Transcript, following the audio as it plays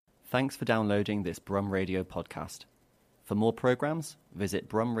Thanks for downloading this Brum Radio podcast. For more programs, visit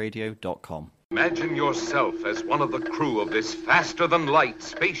brumradio.com. Imagine yourself as one of the crew of this faster-than-light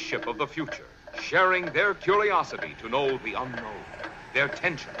spaceship of the future, sharing their curiosity to know the unknown, their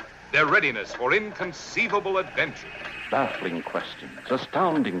tension, their readiness for inconceivable adventure. Baffling questions,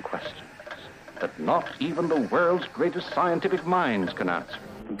 astounding questions that not even the world's greatest scientific minds can answer.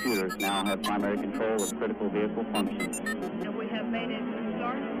 Computers now have primary control of critical vehicle functions. And we have made it to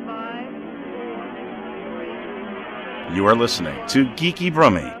start 5, 4, 3. You are listening to Geeky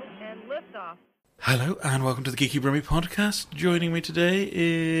Brummy. And liftoff. Hello, and welcome to the Geeky Brummy podcast. Joining me today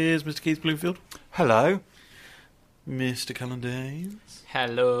is Mr. Keith Bloomfield. Hello. Mr. Callan Danes.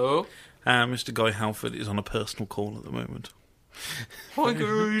 Hello. And Mr. Guy Halford is on a personal call at the moment. Hi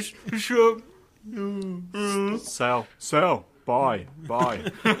guys, what's up? Sell. Buy.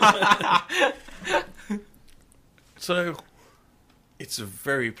 So, it's a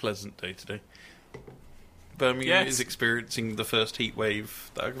very pleasant day today. Birmingham is experiencing the first heat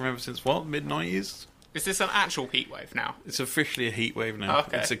wave that I can remember since, mid-90s? Is this an actual heat wave now? It's officially a heat wave now.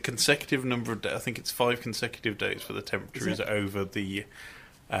 Okay. It's a consecutive number of days. I think it's 5 consecutive days where the temperature is over the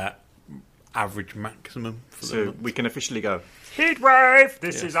average maximum for the So month. we can officially go, heat wave!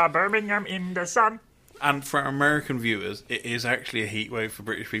 This is our Birmingham in the sun. And for our American viewers, it is actually a heat wave for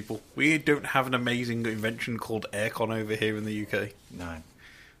British people. We don't have an amazing invention called aircon over here in the UK. No.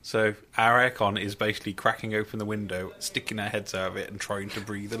 So our aircon is basically cracking open the window, sticking our heads out of it and trying to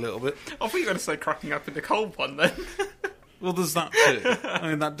breathe a little bit. I thought you were going to say cracking up in the cold one then. Well, there's that too. I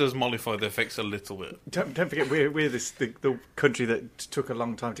mean, that does mollify the effects a little bit. Don't forget, we're the country that took a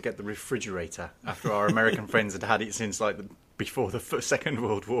long time to get the refrigerator after our American friends had it since before the Second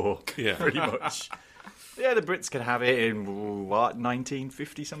World War. Yeah. Pretty much. Yeah, the Brits can have it in,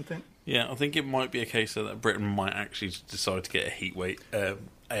 1950 something? Yeah, I think it might be a case that Britain might actually decide to get a heat wave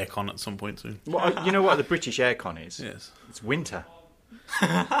aircon at some point soon. Well, you know what the British aircon is? Yes. It's winter.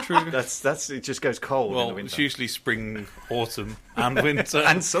 True. That's it just goes cold in the Well, winter. it's usually spring, autumn, and winter.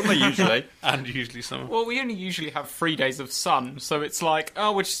 And summer usually. And usually summer. Well, we only usually have 3 days of sun, so it's like,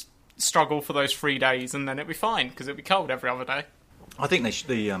 we'll just struggle for those 3 days and then it'll be fine, because it'll be cold every other day. I think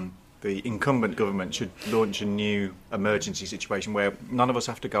the incumbent government should launch a new emergency situation where none of us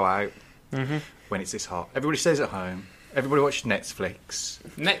have to go out when it's this hot. Everybody stays at home. Everybody watches Netflix.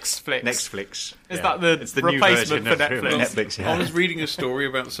 Netflix. Is Yeah. that It's the replacement new for version of Netflix? Netflix, yeah. I was reading a story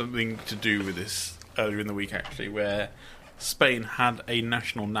about something to do with this earlier in the week, actually, where Spain had a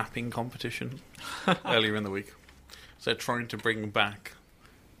national napping competition earlier in the week. So they're trying to bring back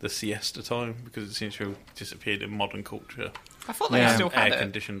the siesta time because it seems to have disappeared in modern culture. I thought they still had it.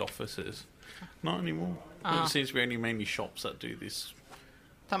 Air-conditioned offices. Not anymore. It seems to be only mainly shops that do this.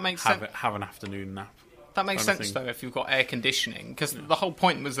 That makes sense. Have an afternoon nap. That makes kind of sense, thing. though, if you've got air conditioning, because the whole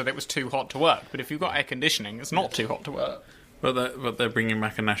point was that it was too hot to work. But if you've got air conditioning, it's not too hot to work. But they're bringing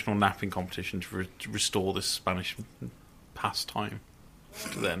back a national napping competition to restore this Spanish pastime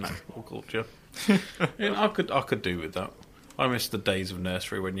to their national culture. I could do with that. I miss the days of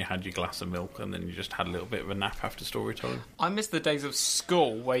nursery when you had your glass of milk and then you just had a little bit of a nap after story time. I miss the days of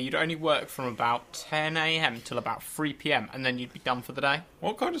school where you'd only work from about 10 a.m. till about 3 p.m. and then you'd be done for the day.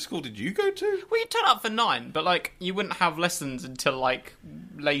 What kind of school did you go to? Well, you'd turn up for 9, but, you wouldn't have lessons until,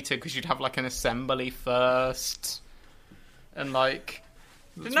 later because you'd have, an assembly first. And,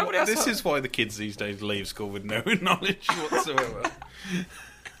 nobody else... This is why the kids these days leave school with no knowledge whatsoever.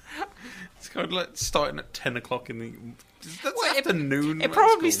 It's kind of like starting at 10 o'clock in the... That's afternoon. It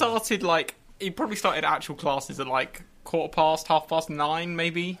probably started, It probably started actual classes at, 9:15,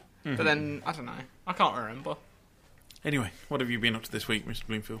 maybe. Mm-hmm. But then, I don't know. I can't remember. Anyway, what have you been up to this week, Mr.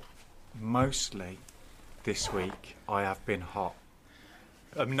 Bloomfield? Mostly this week I have been hot.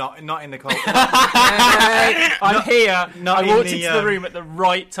 I'm not in the cold. I'm here. not I in walked the, into the room at the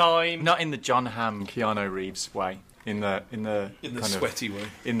right time. Not in the John Hamm, Keanu Reeves way. In the kind sweaty way.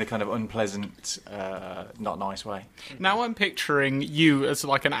 In the kind of unpleasant, not nice way. Now I'm picturing you as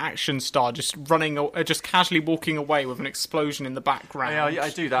an action star, just just casually walking away with an explosion in the background. Yeah,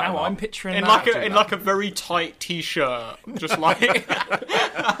 I do that. Now I'm picturing in a very tight t-shirt, just All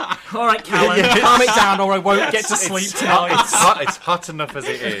right, Callan, calm it down, or I won't get to sleep tonight. It's hot enough as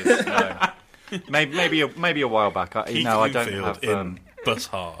it is. No. Maybe a while back. I don't have. Bus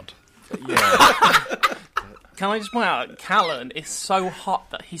hard. Yeah. Can I just point out, Callan is so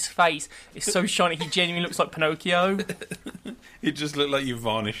hot that his face is so shiny, he genuinely looks like Pinocchio. You just look like you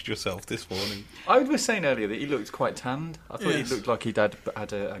varnished yourself this morning. I was saying earlier that he looked quite tanned. I thought he looked like he'd had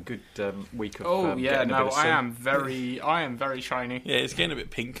a good week of. Getting a bit of sun. I am very shiny. Yeah, it's getting a bit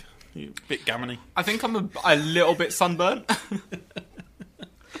pink, a bit gammony. I think I'm a little bit sunburnt.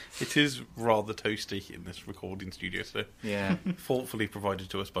 It is rather toasty in this recording studio, so Yeah, thoughtfully provided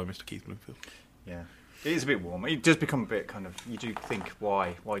to us by Mr. Keith Bloomfield. yeah. It is a bit warm. It does become a bit kind of. You do think,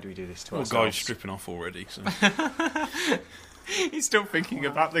 why? Why do we do this to Well, ourselves? guy's stripping off already, so He's still thinking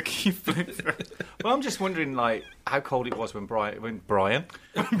about the Keith Bloomfield. Well, I'm just wondering, like, how cold it was when Brian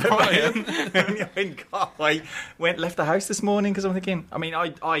left the house this morning. Because I'm thinking, I mean,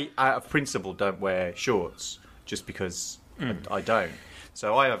 I out of principle don't wear shorts just because I don't.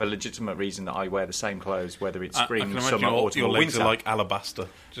 So I have a legitimate reason that I wear the same clothes, whether it's I spring, can imagine summer, autumn, your or legs winter. are like alabaster,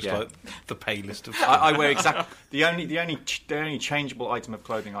 just Yeah. like the palest of. I wear exactly the only changeable item of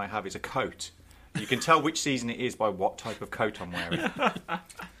clothing I have is a coat. You can tell which season it is by what type of coat I'm wearing.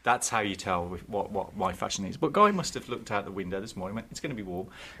 That's how you tell what my fashion is. But Guy must have looked out the window this morning and went, it's going to be warm.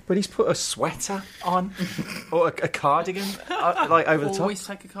 But he's put a sweater on, or a cardigan, like over the top. Always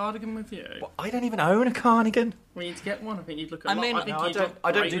take a cardigan with you. Well, I don't even own a cardigan. We need to get one. I think you'd look. I mean, I think No, you'd look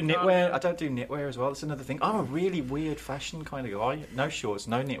I don't great do in knitwear. cardigan. I don't do knitwear as well. That's another thing. I'm a really weird fashion kind of guy. No shorts,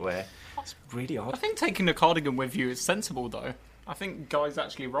 no knitwear. It's really I odd. think taking a cardigan with you is sensible, though. I think Guy's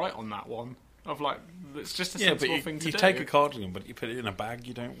actually right on that one. Of like, it's just a Yeah, but sensible thing to you do. take a cardigan, but you put it in a bag.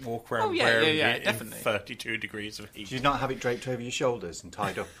 You don't walk around Oh, yeah, wearing yeah, it definitely. in 32 degrees of heat. Do you not have it draped over your shoulders and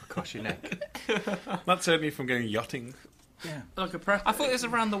tied up across your neck? That's only if I'm going yachting. Yeah. Like a prep. I thought it was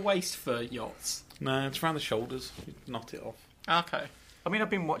around the waist for yachts. No, it's around the shoulders. You knot it off. Okay. I mean,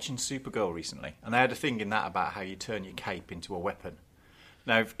 I've been watching Supergirl recently, and they had a thing in that about how you turn your cape into a weapon.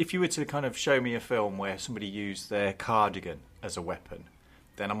 Now, if you were to kind of show me a film where somebody used their cardigan as a weapon,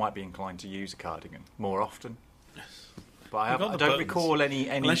 then I might be inclined to use a cardigan more often. But I You've got the don't buttons. recall any.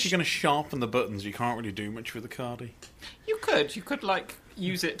 Unless you're going to sharpen the buttons, you can't really do much with a cardie. You could like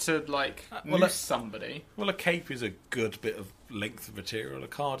use it to like well, noose somebody. Well, a cape is a good bit of length of material. A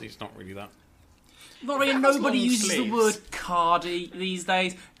cardie's not really that. Nobody has long uses the sleeves. word cardi these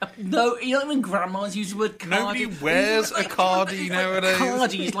days. No, you know when grandmas use the word cardi. Nobody wears a cardie nowadays.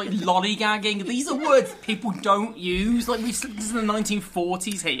 Cardi is like lollygagging. These are words people don't use. Like this is the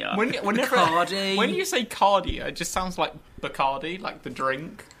 1940s here. Whenever, cardi. when you say cardi, it just sounds like Bacardi, like the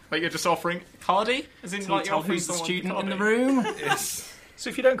drink. Like you're just offering cardi, as in Can you like tell you're offering who's the someone student in the cardi. room? Yes.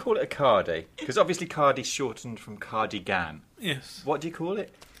 So if you don't call it a cardie, because obviously cardie's shortened from cardigan, Yes. what do you call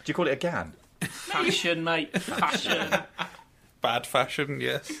it? Do you call it a gan? Fashion, mate. Fashion. Bad fashion,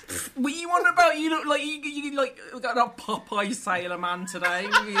 yes. What you want about? You look like you like got a Popeye sailor man today.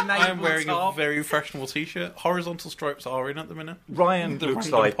 With your I am navel wearing top. a very fashionable t-shirt. Horizontal stripes are in at the minute. Ryan The looks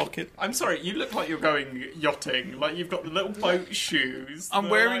random like pocket. I'm sorry, you look like you're going yachting. Like you've got the little boat shoes. I'm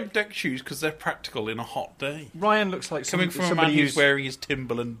They're wearing like- deck shoes because they're practical in a hot day. Ryan looks like Coming from a somebody man who's who's wearing his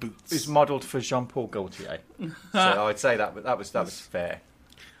Timberland boots. who's modelled for Jean-Paul Gaultier. So I'd say that was fair.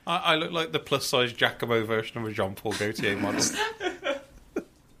 I look like the plus-size Giacomo version of a Jean-Paul Gaultier model.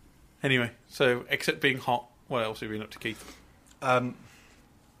 Anyway, so except being hot, what else have you been up to, Keith?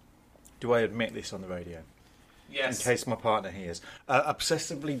 Do I admit this on the radio? Yes. In case my partner hears.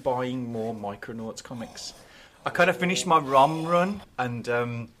 Obsessively buying more Micronauts comics. I kind of finished my ROM run and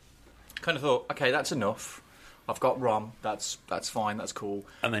kind of thought, okay, that's enough. I've got ROM. That's fine. That's cool.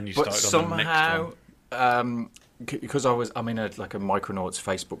 And then you But started on the next somehow, because I'm in a Micronauts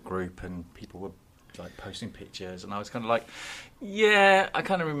Facebook group and people were like posting pictures, and I was kind of like, yeah, I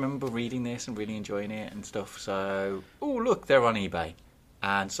kind of remember reading this and really enjoying it and stuff. So, oh look, they're on eBay.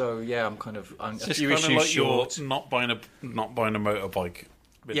 And so, yeah, I'm a It's few kind of issues like short. you're not buying a motorbike.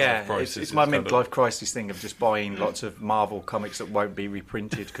 Midlife Yeah, crisis. it's my kind of- midlife crisis thing of just buying lots of Marvel comics that won't be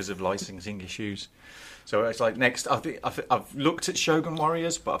reprinted because of licensing issues. So it's like next, I've looked at Shogun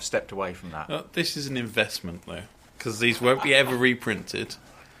Warriors, but I've stepped away from that. This is an investment, though, because these won't be ever reprinted,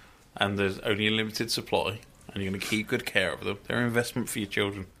 and there's only a limited supply, and you're going to keep good care of them. They're an investment for your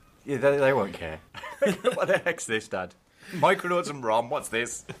children. Yeah, they won't care. What the heck's this, Dad? Micronauts and ROM. What's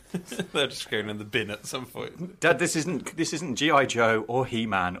this? They're just going in the bin at some point. Dad, this isn't G.I. Joe or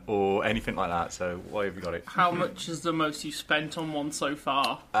He-Man or anything like that. So why have you got it? How much is the most you spent on one so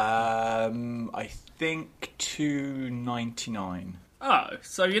far? I think $2.99. Oh,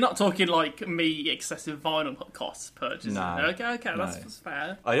 so you're not talking like me excessive vinyl costs purchasing? No. Okay, No. that's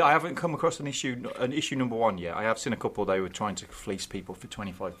fair. I haven't come across an issue number one yet. I have seen a couple. They were trying to fleece people for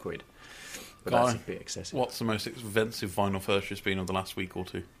 25 quid, but that's a Guy, bit excessive. What's the most expensive vinyl purchase been of the last week or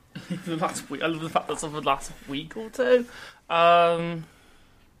two? The last week, I love the fact that's over the last week or two.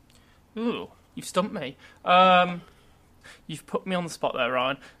 Ooh, you've stumped me. You've put me on the spot there,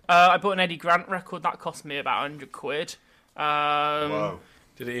 Ryan. I bought an Eddie Grant record that cost me about 100 quid. Whoa!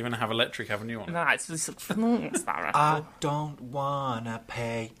 Did it even have Electric Avenue on it? Nah, it's what's that record? I don't wanna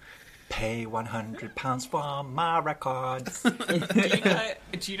pay Pay £100 for my records.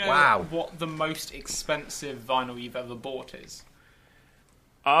 Do you know Wow. what the most expensive vinyl you've ever bought is?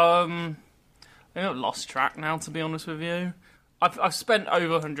 I think I've lost track now, to be honest with you. I've spent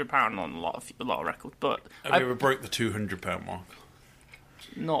over £100 on a lot of records, but Have you ever broke the £200 mark?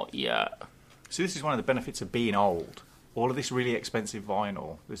 not yet. So this is one of the benefits of being old. All of this really expensive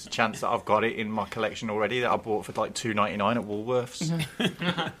vinyl. There's a chance that I've got it in my collection already that I bought for like $2.99 at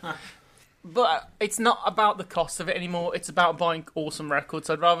Woolworths. But it's not about the cost of it anymore. It's about buying awesome records.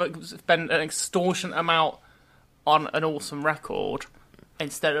 I'd rather spend an extortionate amount on an awesome record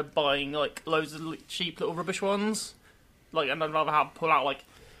instead of buying like loads of cheap little rubbish ones. Like, and I'd rather pull out like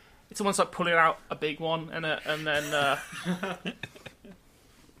it's almost like pulling out a big one and then.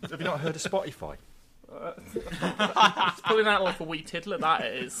 Have you not heard of Spotify? It's pulling out like a wee tiddler. That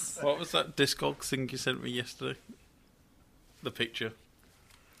is. What was that Discogs thing you sent me yesterday? The picture.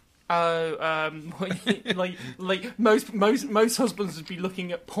 Oh, like most husbands would be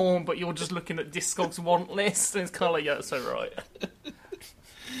looking at porn, but you're just looking at Discogs want list, and it's kind of like, yeah, that's so right.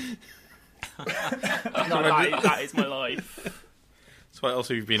 That is my life. So what else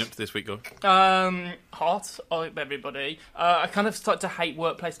have you been up to this week, guy? Hot, I hope everybody. I kind of start to hate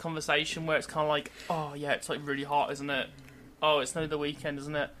workplace conversation where it's kind of like, oh yeah, it's like really hot, isn't it? Oh, it's nearly the weekend,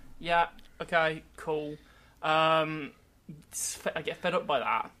 isn't it? Yeah, okay, cool. I get fed up by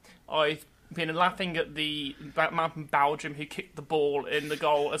that. I've been laughing at the man from Belgium who kicked the ball in the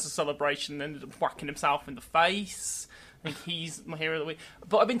goal as a celebration and ended up whacking himself in the face. I think he's my hero of the week.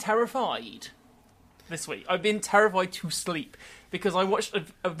 But I've been terrified this week. I've been terrified to sleep because I watched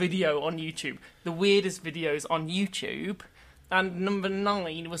a video on YouTube, the weirdest videos on YouTube, and number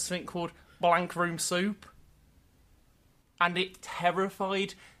 9 was something called Blank Room Soup. And it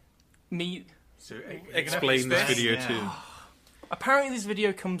terrified me. So, Explain this video too. Apparently this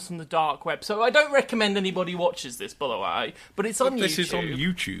video comes from the dark web, so I don't recommend anybody watches this, by the way. But it's on YouTube. This is on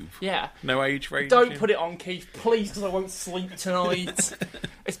YouTube? Yeah. No age range? Don't put it on, Keith, please, because I won't sleep tonight.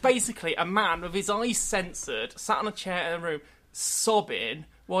 It's basically a man with his eyes censored, sat on a chair in a room, sobbing,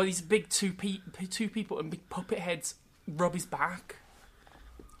 while these big two people and big puppet heads rub his back.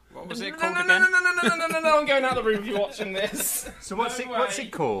 What was it called again? No, I'm going out of the room if you're watching this. So what's it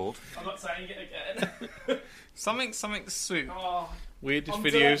called? I'm not saying it again. Something soup. Oh, Weirdest I'm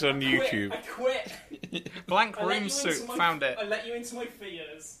videos done. on I YouTube. quit. Blank I let Room you Soup. into my- Found it. I let you into my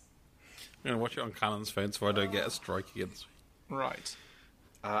fears. I'm going to watch it on Callum's phone so I don't get a strike against me. Right.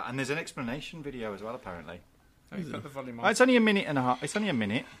 And there's an explanation video as well, apparently. Oh, you put the volume on. It's only a minute and a half. It's only a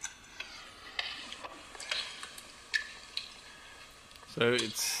minute. So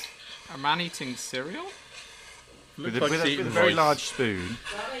it's A man eating cereal? With a like it's very eating large spoon.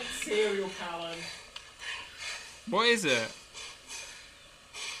 That ain't cereal, Callum. What is it?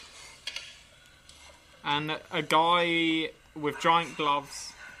 And a guy with giant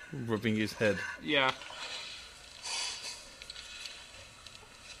gloves. rubbing his head. Yeah.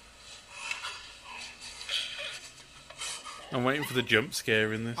 I'm waiting for the jump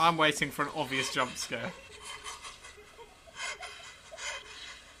scare in this. I'm waiting for an obvious jump scare.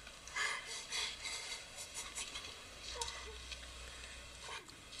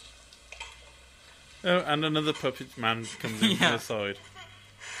 Oh, and another puppet man comes in from Yeah. the side.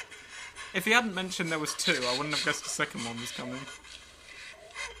 If he hadn't mentioned there was 2, I wouldn't have guessed the second one was coming.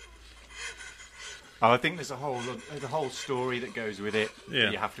 Oh, I think there's a whole story that goes with it Yeah.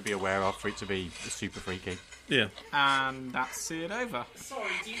 that you have to be aware of for it to be super freaky. Yeah. And that's it over. Sorry,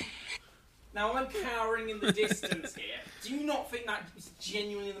 now I'm cowering in the distance here. Do you not think that is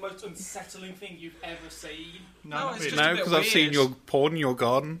genuinely the most unsettling thing you've ever seen? No, it's just a No, bit because I've seen weird. your porn in your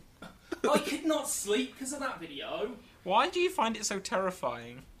garden. I could not sleep because of that video. Why do you find it so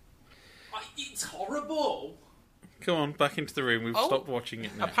terrifying? It's horrible. Come on, back into the room. We've Oh. stopped watching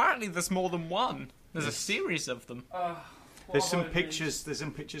it now. Apparently there's more than one. There's a series of them. There's some pictures. There's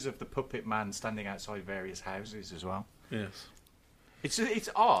some pictures of the puppet man standing outside various houses as well. Yes. It's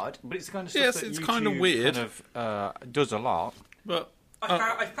odd, but it's the kind of stuff Yes, that it's YouTube kind of weird. Kind of does a lot. But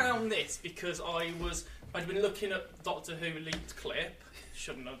I found this because I'd been looking at Doctor Who leaked clip.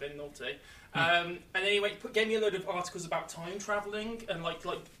 Shouldn't have been naughty. And then he gave me a load of articles about time travelling and like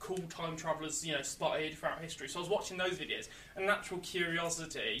cool time travellers, spotted throughout history. So I was watching those videos, and natural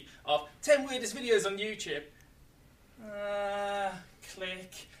curiosity of 10 weirdest videos on YouTube.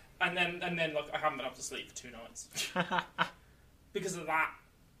 Click, and then I haven't been able to sleep for 2 nights because of that.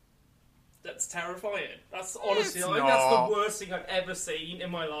 That's terrifying. That's honestly, It's I think that's not. the worst thing I've ever seen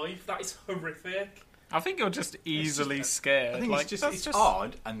in my life. That is horrific. I think you're just easily scared. I think Like, it's that's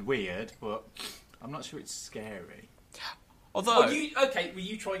odd and weird, but I'm not sure it's scary. Although, Will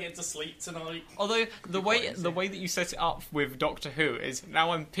you try and get to sleep tonight? although the way that you set it up with Doctor Who is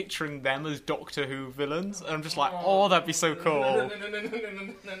now I'm picturing them as Doctor Who villains, and I'm just like, oh, that'd be so cool. No.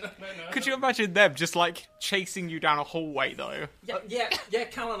 Could you imagine them just like chasing you down a hallway though? Yeah,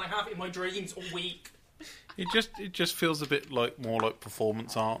 Callan, I have it in my dreams all week. It just feels a bit more like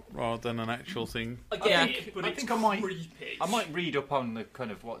performance art rather than an actual thing. I think I might read up on the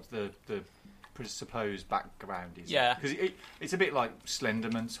kind of what the presupposed background is. Yeah. Because it's a bit like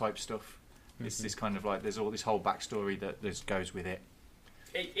Slenderman type stuff. It's this kind of like there's all this whole backstory that goes with it.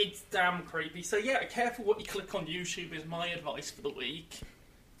 It's damn creepy. So yeah, careful what you click on YouTube is my advice for the week.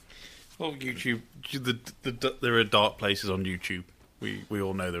 Well, YouTube, there are dark places on YouTube. We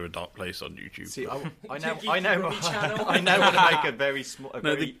all know there are dark places on YouTube. See, I know channel. I know how to make a very small,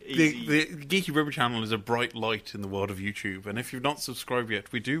 easy. The Geeky Brummy channel is a bright light in the world of YouTube, and if you've not subscribed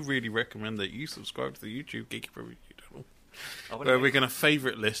yet, we do really recommend that you subscribe to the YouTube Geeky Brummy channel, where we're going to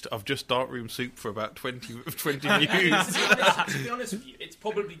favourite list of just Darkroom Soup for about 20 views. To be honest with you, it's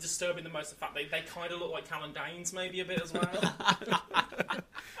probably disturbing the most the fact they kind of look like Callan Danes maybe a bit as well.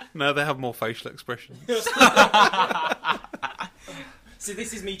 No, they have more facial expressions. So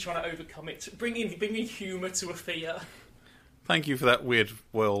this is me trying to overcome it, bringing humour to a fear. Thank you for that weird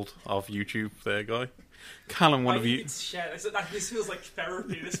world of YouTube there, Guy. Callum, one of you... This feels like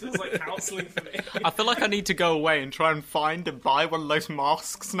therapy, this feels like counselling for me. I feel like I need to go away and try and find and buy one of those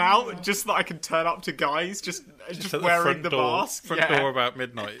masks now, just so that I can turn up to guys just at wearing the the mask. Front door about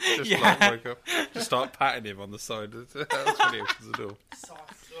midnight. Just wake up. Just start patting him on the side. That's when he opens the door.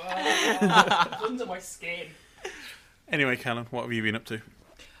 Under my skin. Anyway, Callum, what have you been up to?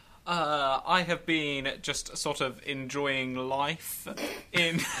 I have been just sort of enjoying life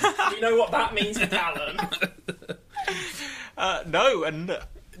in... You know what that means for Callan? No, and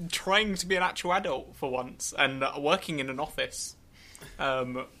trying to be an actual adult for once, and working in an office,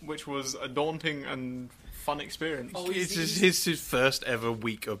 which was a daunting and fun experience. It's his first ever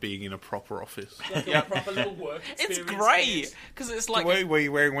week of being in a proper office. Like a proper little work It's experience. great, because it's like... Were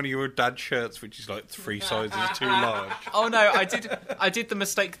you wearing one of your dad's shirts, which is like 3 sizes too large? Oh no, I did the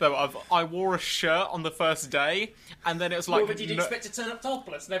mistake though of I wore a shirt on the first day, and then it was like... Well, but you'd expect to turn up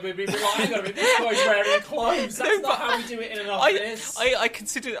topless, and everybody would be like, hang on a minute, this guy's wearing clothes. That's not how we do it in an office.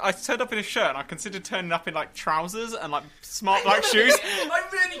 I turned up in a shirt, and I considered turning up in like trousers and like smart black shoes.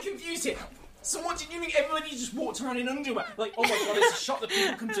 I'm really confused here. So what did you think? Everybody just walked around in underwear. Like, oh my god, it's a shock that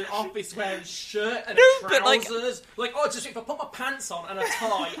people come to an office wearing a shirt and trousers. Just if I put my pants on and a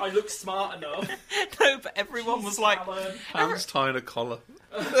tie, I look smart enough. No, but everyone was like... Pants, tie and a collar.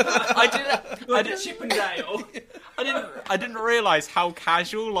 I did Chip and Dale. I didn't realise how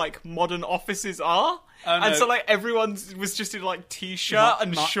casual like modern offices are. And so like everyone was just in like t-shirt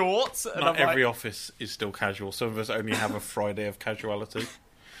and shorts. And not every office is still casual. Some of us only have a Friday of casuality.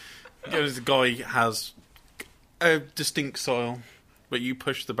 This guy has a distinct style, but you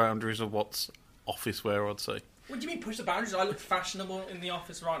push the boundaries of what's office wear, I'd say. What do you mean push the boundaries? I look fashionable in the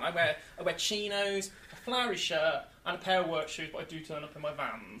office, right? I wear chinos, a flowery shirt, and a pair of work shoes, but I do turn up in my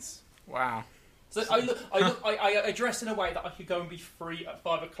Vans. Wow. So I dress in a way that I could go and be free at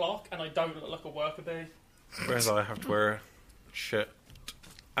 5 o'clock, and I don't look like a worker bee. Whereas I have to wear a shirt.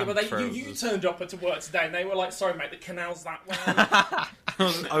 Yeah, but you turned up to work today, and they were like, "Sorry, mate, the canal's that way."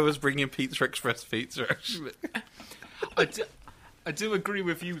 I was bringing Pizza Express pizza, actually. I do agree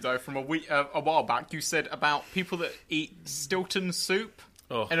with you though. From a while back, you said about people that eat Stilton soup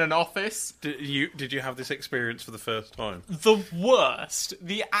in an office. Did you have this experience for the first time? The worst,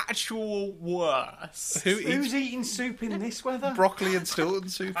 the actual worst. Who's eating soup in this weather? Broccoli and Stilton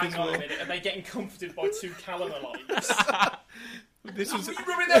soup Hang as on well. a minute, are they getting comforted by 2 Callan-alites? This was. Are you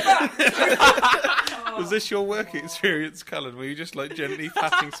rubbing their back? Was this your work experience, Callum? Were you just like gently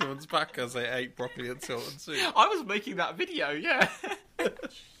patting someone's back as they ate broccoli and Stilton soup? I was making that video, yeah.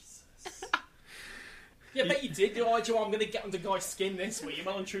 Yeah, I bet you did. I'm going to get under Guy's skin this week. You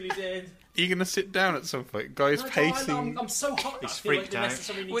well and truly did. Are you going to sit down at some point? Guy's pacing. I'm so hot. He's I feel freaked like out.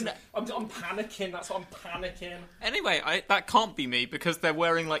 necessarily need to, I'm panicking. That's what I'm panicking. Anyway, that can't be me because they're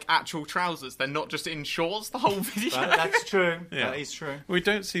wearing like actual trousers. They're not just in shorts the whole video. That's true. Yeah. That is true. We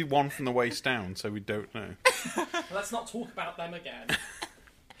don't see one from the waist down, so we don't know. Well, let's not talk about them again.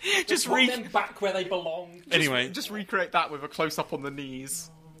 Just put them back where they belong. Anyway, just recreate that with a close up on the knees.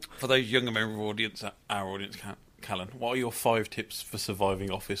 For those younger member of our audience, Callan, what are your 5 tips for surviving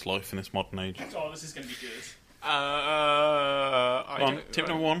office life in this modern age? Oh, this is going to be good. Tip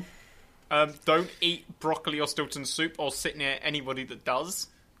number 1. Don't eat broccoli or Stilton soup or sit near anybody that does.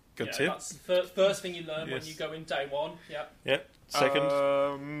 Good tip. That's the first thing you learn when you go in day one. Yep. Yep.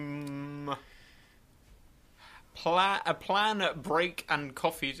 Second. plan break and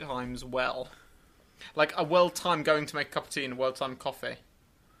coffee times well. Like a well time going to make a cup of tea and a well time coffee.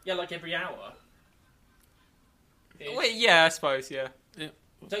 Yeah, like every hour. Wait, yeah, I suppose, yeah.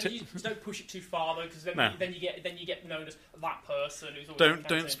 Don't push it too far though, because then you get known as that person who's always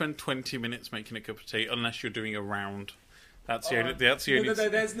Don't spend 20 minutes making a cup of tea unless you're doing a round. That's the only. No,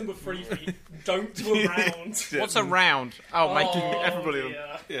 there's number 3 for you. Don't do a round. What's a round? Making everybody.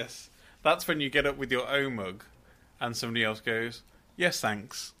 Dear. Yes, that's when you get up with your own mug, and somebody else goes, "Yes,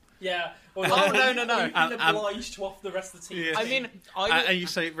 thanks." Yeah. No. You've been obliged to offer the rest of the tea. Yeah. I mean, and you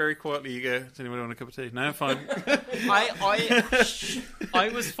say it very quietly. You go, "Does anyone want a cup of tea?" No, fine. I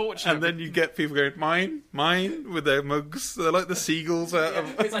was fortunate, and then you get people going, "Mine," with their mugs. They're like the seagulls out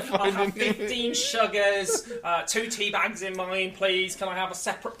of. It's like, I have 15 sugars, 2 tea bags in mine, please. Can I have a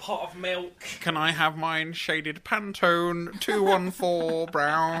separate pot of milk? Can I have mine shaded Pantone 214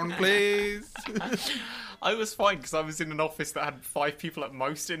 brown, please? I was fine because I was in an office that had 5 people at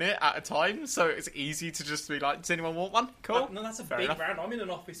most in it at a time, so it's easy to just be like, "Does anyone want one?" Cool. No, that's a Fair big enough. round. I'm in an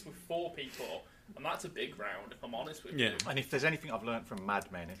office with 4 people, and that's a big round, if I'm honest with you. And if there's anything I've learned from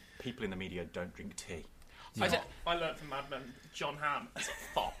Mad Men, people in the media don't drink tea. I learned from Mad Men, John Hamm is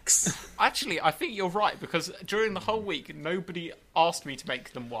a fox. Actually, I think you're right, because during the whole week, nobody asked me to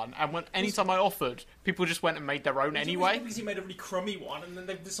make them one, and anytime I offered, people just went and made their own anyway. Because you made a really crummy one, and then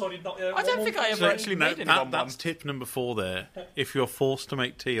they've decided not. I don't think I ever actually made anyone one. That's tip number 4 there. If you're forced to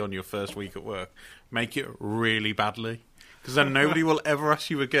make tea on your first week at work, make it really badly. Because then nobody will ever ask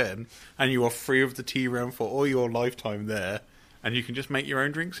you again, and you are free of the tea round for all your lifetime there, and you can just make your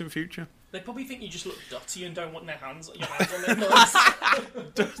own drinks in future. They probably think you just look dutty and don't want your hands on their mugs.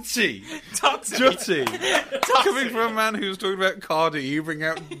 Dutty. Coming from a man who's talking about Cardi, you bring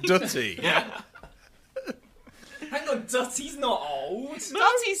out Dutty. Hang on, Dutty's not old.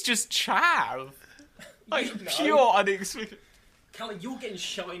 Dutty's just chav. Like, No. pure unexpected. Callum, you're getting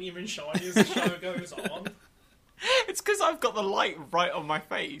shinier and shinier as the show goes on. It's because I've got the light right on my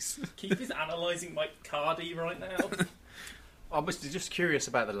face. Keith is analysing Mike Cardi right now. I was just curious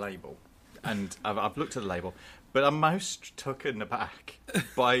about the label, and I've looked at the label, but I'm most taken aback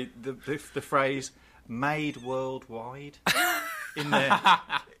by the phrase "made worldwide" in there.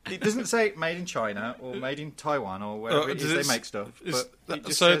 It doesn't say made in China or made in Taiwan or wherever it is they make stuff. But it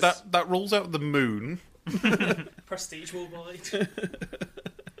just says, that rules out the moon. Prestige worldwide.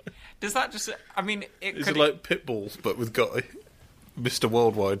 Does that just... I mean, Is it like Pitbulls, but with Guy? Mr.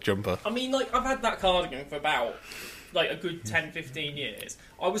 Worldwide jumper. I mean, like, I've had that cardigan for about, like, a good 10, 15 years.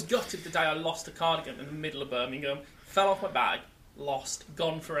 I was gutted the day I lost a cardigan in the middle of Birmingham. Fell off my bag. Lost.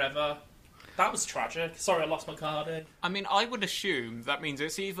 Gone forever. That was tragic. Sorry I lost my cardigan. I mean, I would assume that means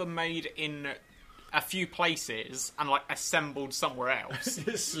it's either made in a few places and, like, assembled somewhere else.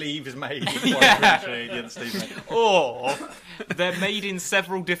 His sleeve is made with one country, the other sleeve made. Or they're made in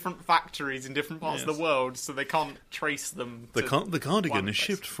several different factories in different parts of the world, so they can't trace them. The cardigan one is place.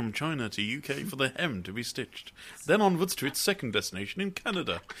 shipped from China to UK for the hem to be stitched. Then onwards to its second destination in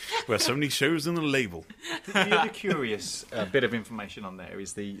Canada, where somebody shows in the label. The other curious bit of information on there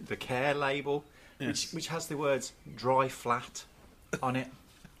is the care label, which has the words "dry flat" on it.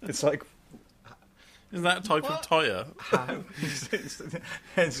 It's like... Is that a type of tyre? How? It's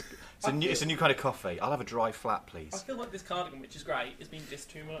a new kind of coffee. I'll have a dry flat, please. I feel like this cardigan, which is great, is being dissed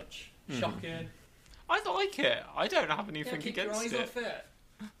too much. Shocking. I like it. I don't have anything Keep your against eyes it. off it.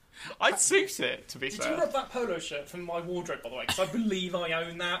 I'd suit it, to be Did fair. you rub that polo shirt from my wardrobe, by the way? Because I believe I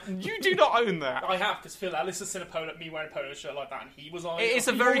own that. You do not own that. I have, because Phil Ellis has seen me wearing a polo shirt like that, and he was on. It's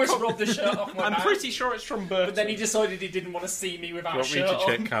a He very always robbed the shirt off my I'm back. pretty sure it's from Burton. But then he decided he didn't want to see me without Do a you shirt want me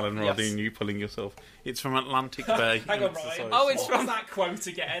to check, on. Callan, rather Yes. than you pulling yourself? It's from Atlantic Bay. Hang on, It's the Ryan. size. Oh, it's What from- was that quote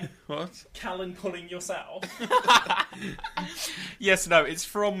again? What? Callan pulling yourself. Yes, no, it's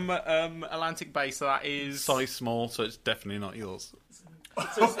from Atlantic Bay, so that is... Size small, so it's definitely not yours.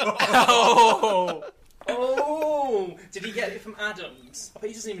 Oh! Oh! Did he get it from Adams? I bet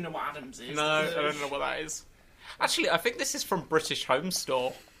he doesn't even know what Adams is. No, I don't know what that is. Actually, I think this is from British Home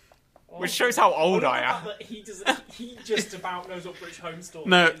Store, which shows how old I am. He just about knows what British Home Store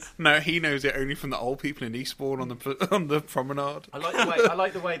No, is. no, he knows it only from the old people in Eastbourne on the promenade. I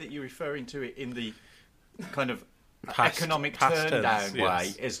like the way that you're referring to it in the kind of economic past turn down tense, way,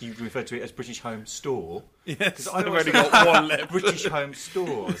 yes. as you refer to it as British Home Store. Yes, Because I they've always only got one left. British Home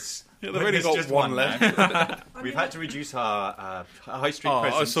Stores. Yeah, they've When only there's got just one now. left. We've had to reduce our high street Oh,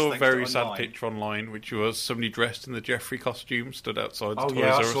 presence. I saw a thanks very to sad online. picture online, which was somebody dressed in the Jeffrey costume stood outside the Oh, Toys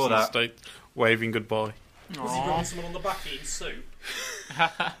yeah, I R Us saw in the that. state, waving goodbye. Was he rubbing someone on the back eating soup?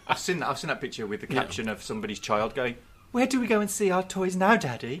 I've seen that picture with the caption of somebody's child going, "Where do we go and see our toys now,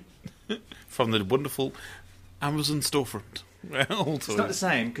 Daddy?" From the wonderful Amazon storefront. All It's not the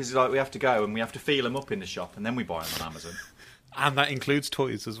same because like we have to go and we have to feel them up in the shop and then we buy them on Amazon. And that includes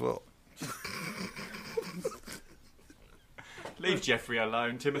toys as well. Leave Jeffrey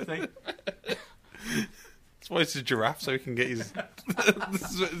alone, Timothy. That's why it's a giraffe, so he can get his...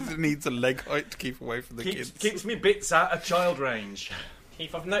 It needs a leg height to keep away from the kids. Keeps me bits out of child range.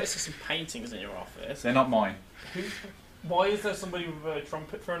 Keith, I've noticed there's some paintings in your office. They're not mine. Why is there somebody with a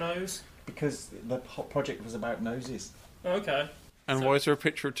trumpet for a nose? Because the project was about noses. Okay. And why is there a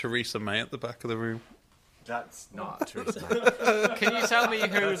picture of Theresa May at the back of the room? That's not Theresa. Can you tell me who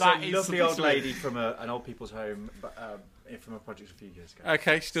That's that a is? lovely old lady from an old people's home, from a project a few years ago.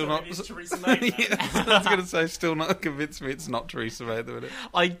 Okay, still not... It is Theresa May. Yeah, I was going to say, still not convinced me it's not Theresa May at the minute.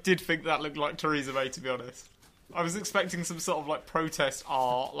 I did think that looked like Theresa May, to be honest. I was expecting some sort of like protest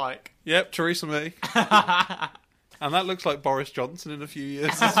art, like... Yep, Theresa May. And that looks like Boris Johnson in a few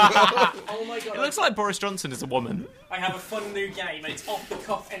years as well. Oh my god. It looks like Boris Johnson is a woman. I have a fun new game, and it's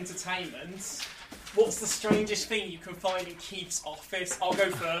off-the-cuff entertainment. What's the strangest thing you can find in Keith's office? I'll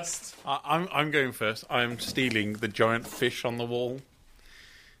go first. I'm going first. I'm stealing the giant fish on the wall,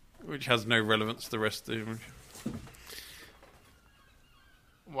 which has no relevance to the rest of the image.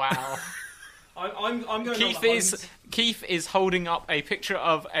 Wow. I'm going Keith is holding up a picture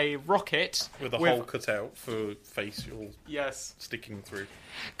of a rocket with a hole cut out for facial sticking through.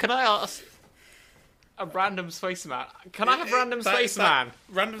 Can I ask a random spaceman? Can I have random spaceman?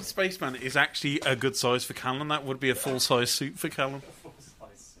 Random spaceman is actually a good size for Callan. That would be a full-size suit for Callan.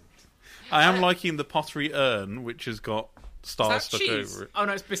 I am liking the pottery urn, which has got stars stuck over it. Oh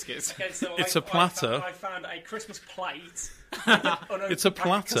no, it's biscuits. Okay, so It's a platter. I found a Christmas plate. It's a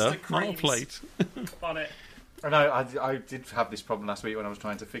platter, not a plate. On it. I know, I did have this problem last week when I was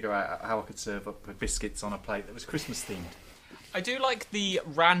trying to figure out how I could serve up biscuits on a plate that was Christmas themed. I do like the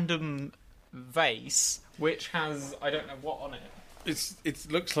random vase, which has I don't know what on it. It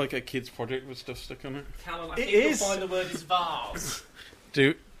looks like a kid's project with stuff stuck on it. Callum, I think you'll find the word is vase.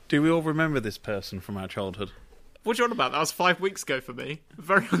 Do we all remember this person from our childhood? What do you want about? That was 5 weeks ago for me. A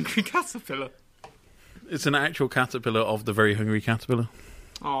very hungry caterpillar. It's an actual caterpillar of the Very Hungry Caterpillar.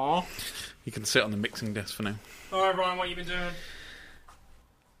 Aww. You can sit on the mixing desk for now. Alright, Ryan, what have you been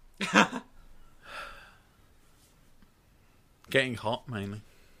doing? Getting hot, mainly.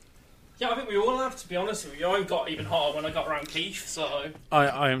 Yeah, I think we all have, to be honest with you. I got even hotter when I got around Keith, so...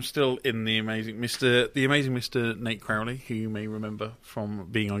 I am still in the amazing Mr. Nate Crowley, who you may remember from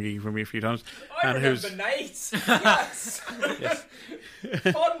being on Geeky Brummy a few times. I remember Nate! Yes! Yes.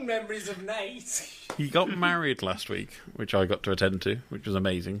 Fond memories of Nate. He got married last week, which I got to attend to, which was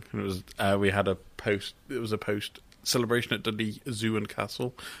amazing. It was we had a post celebration at Dundee Zoo and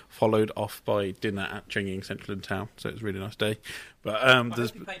Castle, followed off by dinner at Chenging Central in town. So it was a really nice day. But I hope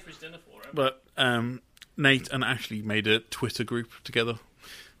you paid for his dinner for him. But Nate and Ashley made a Twitter group together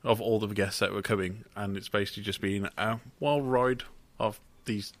of all the guests that were coming, and it's basically just been a wild ride of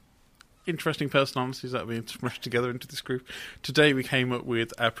these interesting personalities that have been smushed together into this group. Today we came up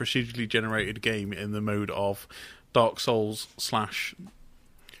with a procedurally generated game in the mode of Dark Souls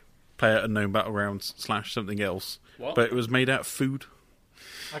 / Player Unknown Battlegrounds / something else. What? But it was made out of food.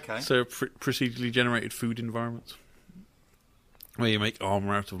 Okay. So procedurally generated food environments where you make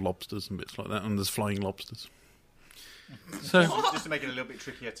armour out of lobsters and bits like that, and there's flying lobsters. So just to make it a little bit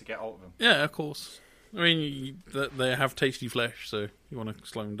trickier to get hold of them. yeah, of course. I mean, they have tasty flesh, so you want to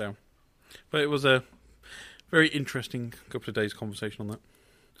slow them down. But it was a very interesting couple of days conversation on that.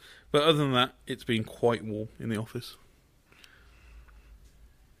 But other than that, it's been quite warm in the office.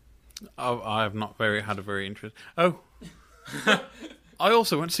 I have not had a very interesting... Oh! I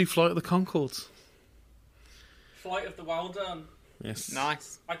also went to see Flight of the Conchords. Flight of the Well Done. Yes.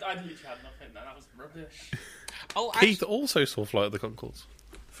 Nice. I literally had nothing there. That was rubbish. Oh, Keith also saw Flight of the Conchords.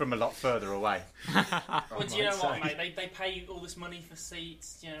 From a lot further away. Well, do you know what, mate? They pay you all this money for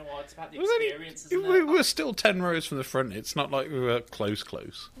seats. You know what? It's about the It was only- experience, isn't we it? were still 10 rows from the front. It's not like we were close.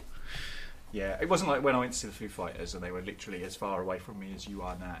 Yeah, it wasn't like when I went to see the Foo Fighters and they were literally as far away from me as you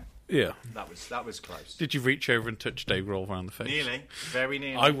are now. Yeah. That was close. Did you reach over and touch Dave Grohl around the face? Nearly. Very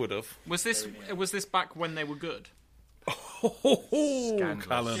nearly. I would have. Was this back when they were good? Scandalous.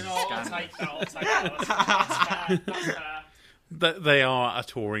 Callum. You know what? I'll take that. That's fair. They are a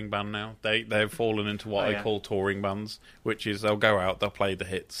touring band now. They've fallen into what I call touring bands, which is they'll go out, they'll play the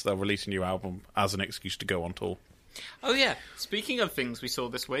hits, they'll release a new album as an excuse to go on tour. Oh yeah. Speaking of things we saw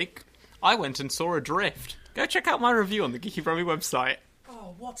this week, I went and saw Adrift. Go check out my review on the Geeky Brummy website.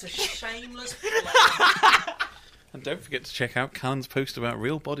 Oh, what a shameless play. And don't forget to check out Callan's post about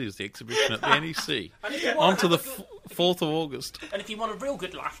Real Bodies, the exhibition at the NEC. And if you want On to to the have 4th of August. And if you want a real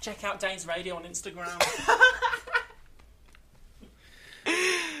good laugh, check out Dane's Radio on Instagram.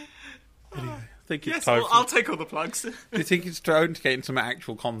 I think it's Yes, time well, I'll take all the plugs. Do you think it's time to get into some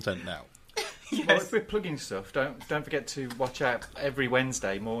actual content now? Well, if we're plugging stuff, don't forget to watch out every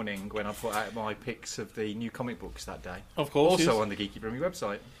Wednesday morning when I put out my picks of the new comic books that day. Of course, Also yes. on the Geeky Brummy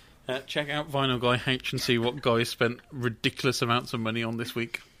website. Check out Vinyl Guy H and see what Guy spent ridiculous amounts of money on this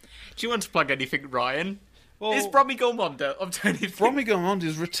week. Do you want to plug anything, Ryan? Well, Is Brommy Gormondo up to anything? Brommy Gourmand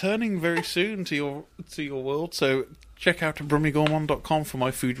is returning very soon to your world, so check out brummygourmand.com for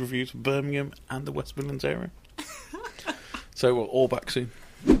my food reviews of Birmingham and the West Midlands area. So we're all back soon.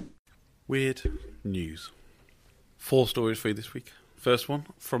 Weird news. 4 stories for you this week. First one,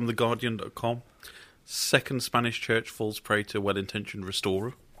 from theguardian.com. Second Spanish church falls prey to well-intentioned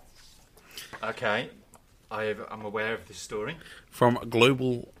restorer. Okay, I'm aware of this story. From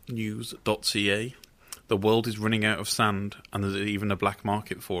globalnews.ca. The world is running out of sand and there's even a black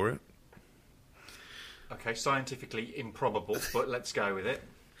market for it. Okay, scientifically improbable, but let's go with it.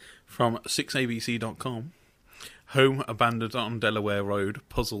 From 6abc.com. Home abandoned on Delaware Road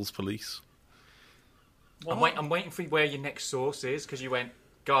puzzles police. I'm waiting for where your next source is, because you went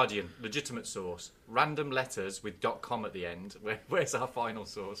Guardian, legitimate source, random letters with .com at the end. Where's our final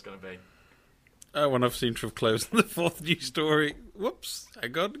source going to be? Oh, one I've seen to have closed the 4th news story. Whoops,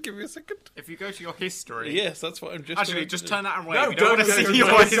 hang on, give me a second. If you go to your history... Yes, that's what I'm just Actually, doing. just turn that away. No, we don't want to see your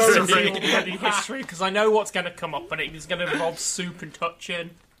Your history. bloody history, because I know what's going to come up, and it is going to involve soup and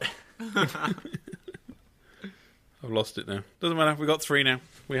touching. I've lost it now. Doesn't matter, we've got 3 now.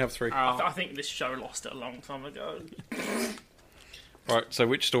 We have 3. I think this show lost it a long time ago. Right, so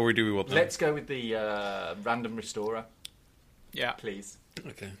which story do we want now? Let's go with the random restorer, Yeah. please.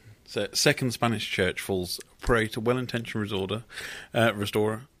 Okay. So, second Spanish church falls prey to well-intentioned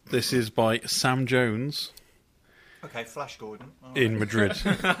restorer. This is by Sam Jones Okay, Flash Gordon. in Madrid.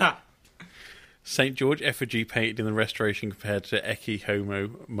 St. George effigy painted in the restoration compared to Ecce Homo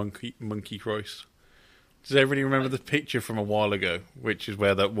monkey Christ. Does everybody remember the picture from a while ago, which is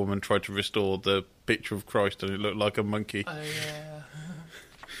where that woman tried to restore the picture of Christ and it looked like a monkey? Oh, yeah.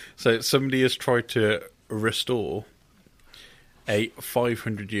 So somebody has tried to restore a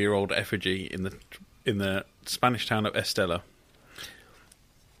 500-year-old effigy in the Spanish town of Estella.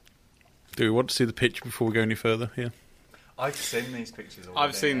 Do we want to see the picture before we go any further here? I've seen these pictures already.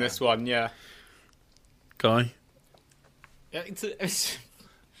 I've seen this one, yeah. Guy? Yeah, it's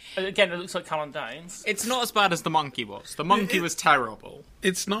Again, it looks like Callum Danes. it's not as bad as the monkey was. The monkey was terrible.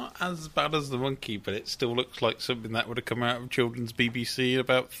 It's not as bad as the monkey, but it still looks like something that would have come out of children's BBC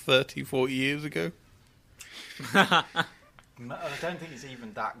about 30, 40 years ago. I don't think it's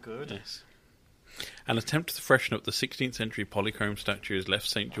even that good. Yes. An attempt to freshen up the 16th century polychrome statue has left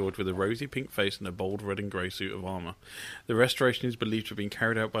St. George with a rosy pink face and a bold red and grey suit of armour. The restoration is believed to have been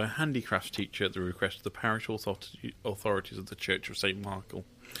carried out by a handicrafts teacher at the request of the parish authorities of the Church of St. Michael.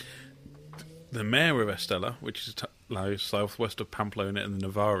 The mayor of Estella, which lies southwest of Pamplona in the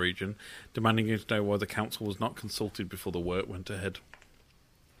Navarre region, demanding to know why the council was not consulted before the work went ahead.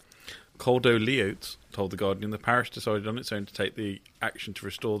 Coldo Leotes told The Guardian the parish decided on its own to take the action to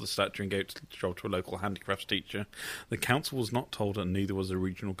restore the statue and gave its job to a local handicrafts teacher. The council was not told, and neither was the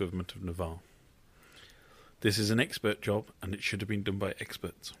regional government of Navarre. This is an expert job, and it should have been done by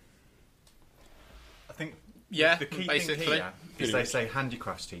experts. I think Yeah, the key basically. thing here is they say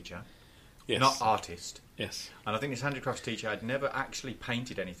handicrafts teacher, Yes. not artist. Yes. And I think this handicrafts teacher had never actually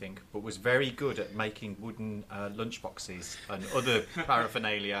painted anything, but was very good at making wooden lunchboxes and other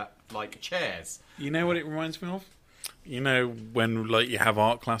paraphernalia like chairs. You know what it reminds me of? You know when you have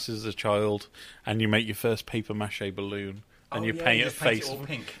art classes as a child and you make your first paper mache balloon and you paint a face all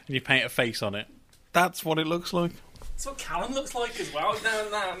pink. and you paint a face on it. That's what it looks like. That's what Callum looks like as well.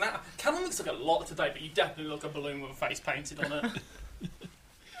 No. Callum looks like a lot today, but you definitely look a balloon with a face painted on it.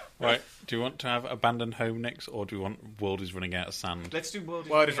 Right, do you want to have Abandoned Home next, or do you want World is Running Out of Sand? Let's do World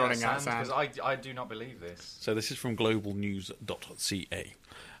is Running Out of Sand. because I do not believe this. So this is from globalnews.ca.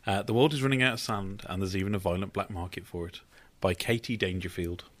 The world is running out of sand, and there's even a violent black market for it. By Katie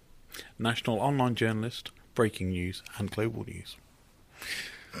Dangerfield, national online journalist, breaking news, and global news.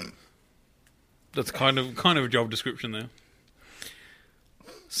 That's kind of a job description there.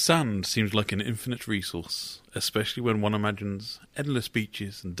 Sand seems like an infinite resource, especially when one imagines endless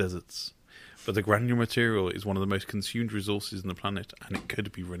beaches and deserts. But the granular material is one of the most consumed resources on the planet, and it could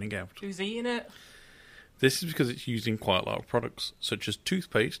be running out. Who's eating it? This is because it's used in quite a lot of products, such as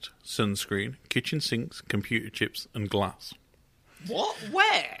toothpaste, sunscreen, kitchen sinks, computer chips, and glass. What?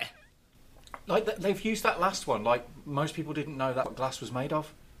 Where? Like they've used that last one. Like most people didn't know that what glass was made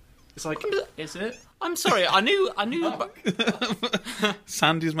of. It's like, Is it? I'm sorry, I knew.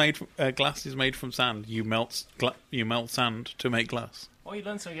 Sand is made. Glass is made from sand. You melt sand to make glass. Oh, you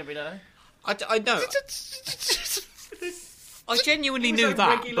learn something every day. I know. I genuinely it was knew a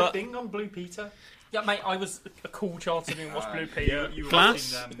that, regular but thing on Blue Peter. Yeah, mate, I was a cool child sitting and watched Blue Peter. You were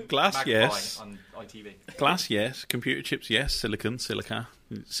Glass- watching, glass, Magpie yes. on ITV. Glass, yes. Computer chips, yes. Silicon, silica.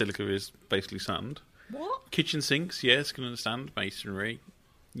 Silica is basically sand. what? Kitchen sinks, yes. Can understand masonry,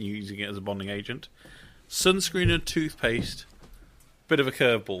 using it as a bonding agent. Sunscreen and toothpaste. Bit of a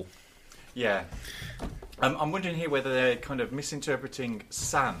curveball. Yeah. I'm wondering here whether they're kind of misinterpreting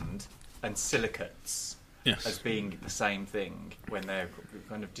sand and silicates Yes. as being the same thing when they're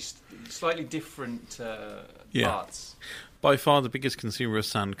kind of slightly different Yeah. parts. By far, the biggest consumer of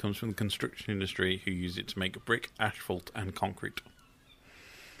sand comes from the construction industry, who use it to make brick, asphalt, and concrete.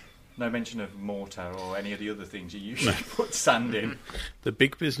 No mention of mortar or any of the other things you usually put sand in. The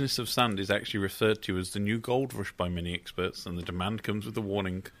big business of sand is actually referred to as the new gold rush by many experts, and the demand comes with a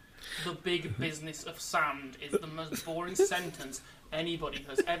warning. The big business of sand is the most boring sentence anybody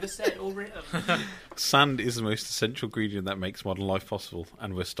has ever said or written. Sand is the most essential ingredient that makes modern life possible,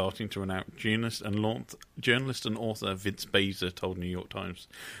 and we're starting to run out. Journalist and author Vince Baser told New York Times,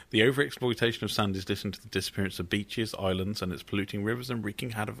 "The overexploitation of sand is leading to the disappearance of beaches, islands, and it's polluting rivers and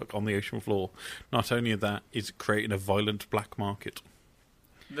wreaking havoc on the ocean floor. Not only that, it's creating a violent black market."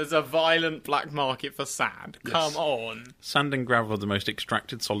 There's a violent black market for sand. Yes. Come on. Sand and gravel are the most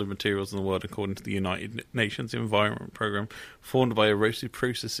extracted solid materials in the world, according to the United Nations Environment Programme. Formed by erosive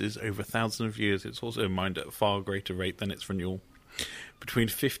processes over thousands of years, it's also mined at a far greater rate than its renewal. Between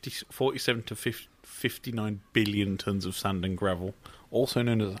 47 to 59 billion tonnes of sand and gravel, also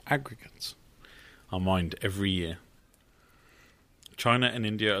known as aggregates, are mined every year. China and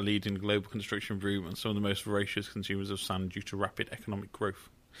India are leading the global construction boom and some of the most voracious consumers of sand due to rapid economic growth.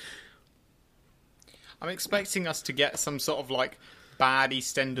 I'm expecting us to get some sort of like bad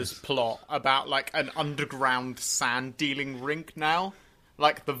EastEnders plot about like an underground sand dealing rink now.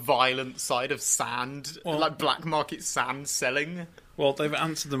 Like the violent side of sand, Well- like black market sand selling. Well, they've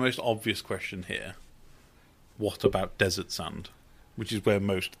answered the most obvious question here. What about desert sand? Which is where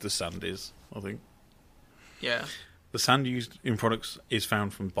most of the sand is, I think. Yeah. The sand used in products is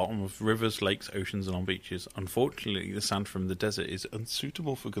found from the bottom of rivers, lakes, oceans, and on beaches. Unfortunately, the sand from the desert is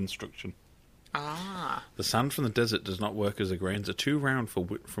unsuitable for construction. Ah. The sand from the desert does not work as the grains are too round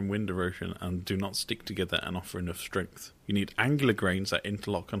from wind erosion and do not stick together and offer enough strength. You need angular grains that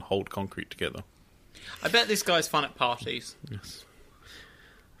interlock and hold concrete together. I bet this guy's fun at parties. Yes.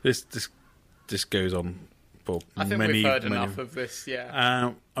 This goes on for I think many, we've heard many... enough of this,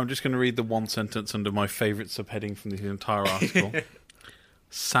 yeah. I'm just going to read the one sentence under my favourite subheading from the entire article.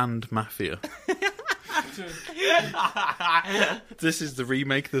 Sand Mafia. This is the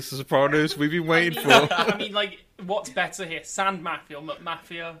remake of The Sopranos we've been waiting for. I mean, like, what's better here? Sand Mafia or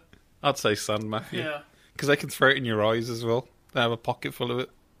Mafia? I'd say Sand Mafia. Yeah. Because they can throw it in your eyes as well. They have a pocket full of it.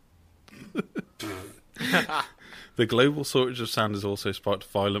 The global shortage of sand has also sparked a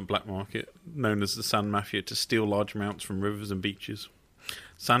violent black market, known as the Sand Mafia, to steal large amounts from rivers and beaches.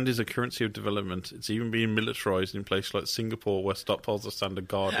 Sand is a currency of development. It's even being militarised in places like Singapore, where stockpiles of sand are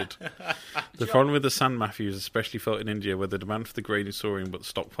guarded. The problem with the Sand Mafia is especially felt in India, where the demand for the grain is soaring but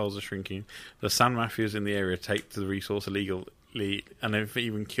the stockpiles are shrinking. The Sand Mafias in the area take to the resource illegally and have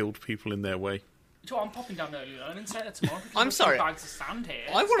even killed people in their way. So I'm popping down early learning centre tomorrow. I'm sorry. Bags of sand here.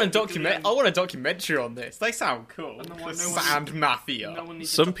 I want a documentary on this. They sound cool. And The Sand Mafia. No one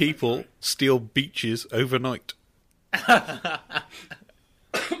needs a Some documentary. people steal beaches overnight. How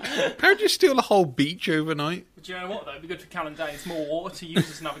do you steal a whole beach overnight? Do you know what though? It'd be good for Callan Day. It's more water to use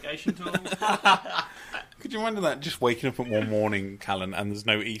as a navigation tool. Could you imagine that? Just waking up at one morning, Callan, and there's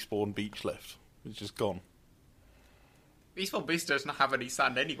no Eastbourne beach left. It's just gone. Eastbourne Beach doesn't have any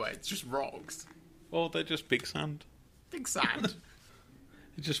sand anyway. It's just rocks. Well, they're just big sand. Big sand.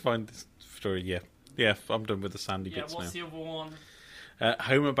 You just find this story, yeah. Yeah, I'm done with the sandy Yeah, bits what's now. the other one?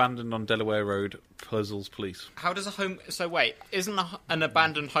 Home abandoned on Delaware Road puzzles police. How does a home... So wait, isn't an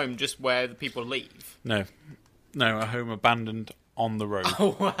abandoned home just where the people leave? No, a home abandoned on the road.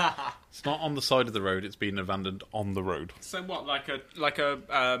 Oh, wow. It's not on the side of the road, it's been abandoned on the road. So what, like a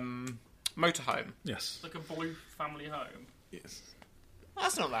motorhome? Yes. Like a blue family home. Yes.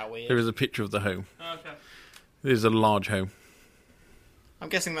 That's not that weird. There is a picture of the home. Okay. It is a large home. I'm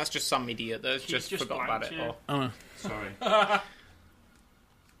guessing that's just some idiot that's just forgot about it. blanked, Or... Oh, no. Sorry.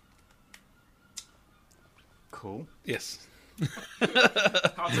 Cool. Yes.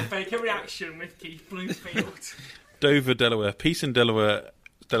 How to fake a reaction with Keith Bloomfield. Dover, Delaware. Peace in Delaware.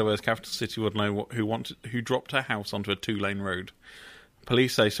 Delaware's capital city would know who dropped her house onto a 2-lane road.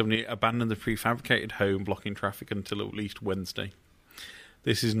 Police say somebody abandoned the prefabricated home, blocking traffic until at least Wednesday.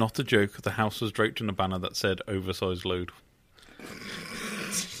 This is not a joke. The house was draped in a banner that said oversized load.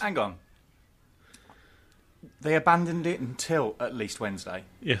 Hang on. They abandoned it until at least Wednesday?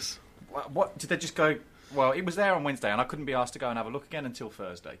 Yes. What did they just go... Well, it was there on Wednesday, and I couldn't be asked to go and have a look again until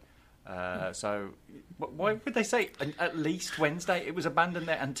Thursday. So, why would they say at least Wednesday? It was abandoned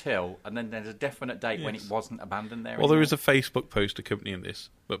there until, and then there's a definite date when it wasn't abandoned there. Well, there is a Facebook post accompanying this,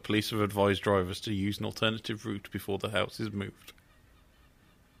 but police have advised drivers to use an alternative route before the house is moved.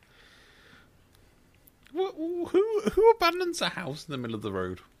 Who abandons a house in the middle of the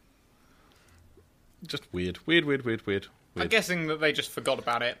road? Just weird. I'm guessing that they just forgot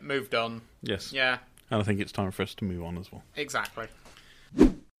about it, moved on. Yes. Yeah. And I think it's time for us to move on as well. Exactly.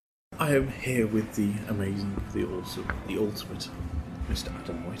 I am here with the amazing, the awesome, the ultimate Mr.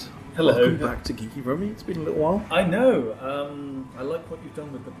 Adam White. Hello. Welcome back to Geeky Brummy. It's been a little while. I know. I like what you've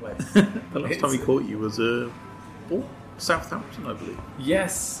done with the place. The last time we caught you was Southampton, I believe.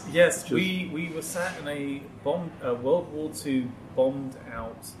 Yes. We were sat in a World War II bombed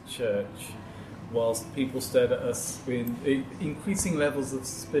out church whilst people stared at us with increasing levels of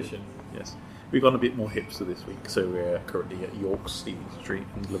suspicion. Yes. We've gone a bit more hipster this week, so we're currently at York's Stevens Street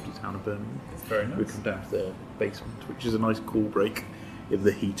in the lovely town of Birmingham. It's very nice. We've come down to their basement, which is a nice cool break in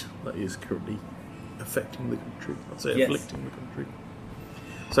the heat that is currently affecting the country. I'd say afflicting the country.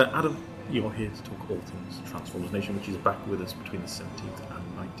 So, Adam, you're here to talk all things Transformers Nation, which is back with us between the 17th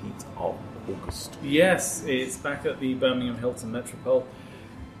and 19th of August. Yes, it's back at the Birmingham Hilton Metropole.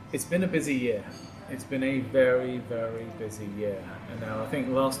 It's been a busy year. It's been a very, very busy year. And now, I think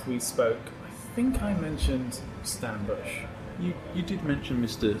last we spoke, I think I mentioned Stan Bush. You did mention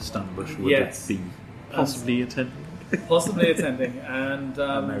Mr. Stan Bush would be possibly attending. Possibly attending, and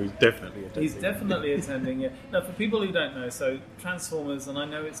no, he's definitely attending. He's definitely attending. Yeah. Now, for people who don't know, so Transformers, and I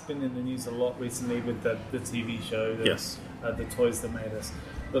know it's been in the news a lot recently with the TV show, the toys that made us.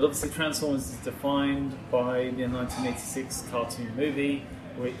 But obviously, Transformers is defined by the 1986 cartoon movie,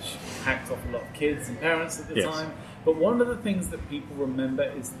 which hacked off a lot of kids and parents at the time. But one of the things that people remember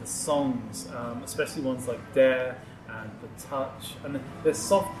is the songs, especially ones like Dare and The Touch, and they're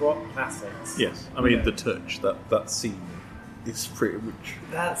soft rock classics. Yes, I mean, The Touch, that scene is pretty much...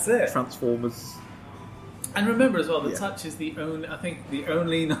 That's it. Transformers. And remember as well, The Touch is the only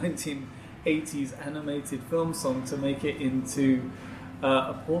 1980s animated film song to make it into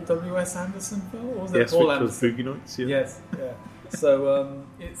a Paul W.S. Anderson film? Or was it Paul Anderson? Yes, Boogie Nights, Yes, yeah. So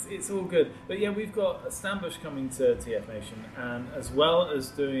it's all good. But yeah, we've got Stan Bush coming to TF Nation, and as well as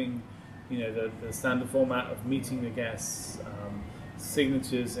doing, the standard format of meeting the guests,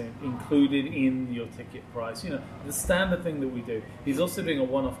 signatures included in your ticket price, the standard thing that we do. He's also doing a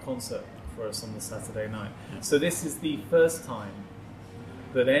one-off concert for us on the Saturday night. Yeah. So this is the first time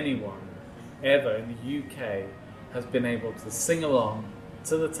that anyone ever in the UK has been able to sing along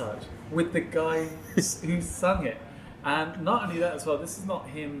to The Touch with the guy who sung it. And not only that as well, this is not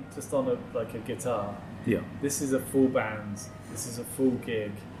him just on a guitar. Yeah. This is a full band. This is a full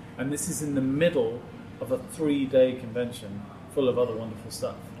gig. And this is in the middle of a 3-day convention full of other wonderful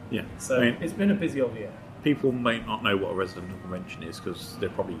stuff. Yeah. So it's been a busy old year. People may not know what a resident convention is because they're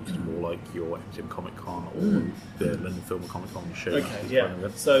probably used to more like your MCM Comic Con or the London Film and Comic Con show. Okay, yeah. Kind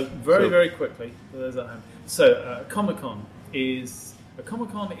of so very quickly, for those at home. So Comic Con is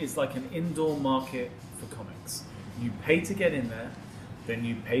like an indoor market for comics. You pay to get in there, then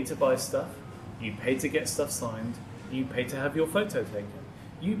you pay to buy stuff, you pay to get stuff signed, you pay to have your photo taken.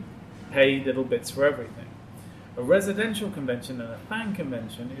 You pay little bits for everything. A residential convention and a fan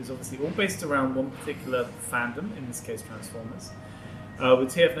convention is obviously all based around one particular fandom, in this case Transformers.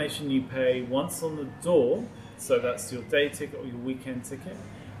 With TF Nation you pay once on the door, so that's your day ticket or your weekend ticket,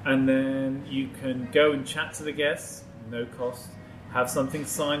 and then you can go and chat to the guests, no cost, have something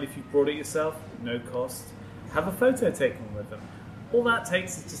signed if you brought it yourself, no cost, have a photo taken with them. All that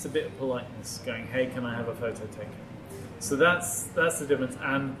takes is just a bit of politeness, going, hey, can I have a photo taken? So that's the difference.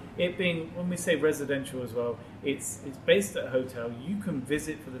 And it being, when we say residential as well, it's based at a hotel. You can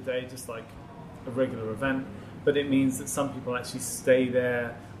visit for the day just like a regular event, but it means that some people actually stay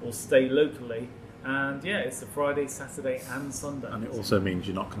there or stay locally. And yeah, it's a Friday, Saturday and Sunday. And it also means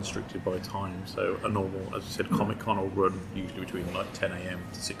you're not constricted by time. So a normal, as you said, Comic Con will run usually between like 10 a.m.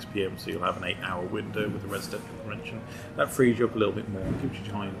 to 6 p.m. So you'll have an 8-hour window with a residential convention. That frees you up a little bit more, gives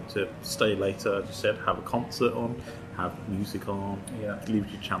you time to stay later, as you said, have a concert on, have music on. Yeah. It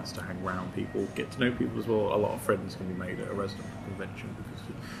leaves you a chance to hang around people, get to know people as well. A lot of friends can be made at a residential convention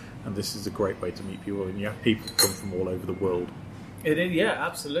and this is a great way to meet people. And you have people come from all over the world. It is, yeah,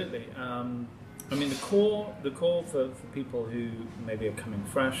 absolutely. I mean, the core for people who maybe are coming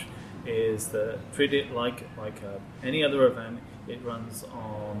fresh is that treat it like any other event. It runs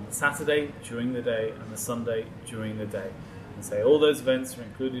on the Saturday during the day and the Sunday during the day. And say all those events are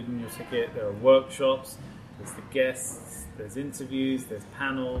included in your ticket. There are workshops, there's the guests, there's interviews, there's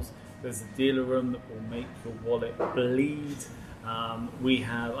panels, there's a dealer room that will make your wallet bleed. We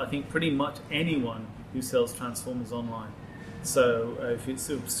have, I think, pretty much anyone who sells Transformers online. So if it's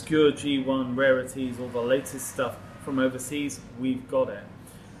obscure G1 rarities, all the latest stuff from overseas, we've got it.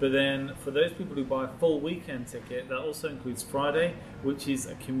 But then for those people who buy a full weekend ticket, that also includes Friday, which is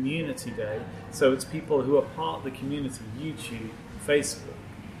a community day. So it's people who are part of the community, YouTube, Facebook,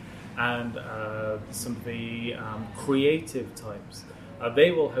 and some of the creative types.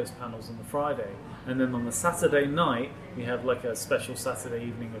 They will host panels on the Friday. And then on the Saturday night, we have like a special Saturday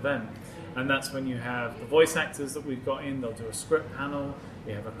evening event. And that's when you have the voice actors that we've got in. They'll do a script panel.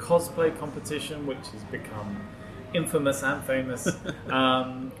 We have a cosplay competition, which has become infamous and famous.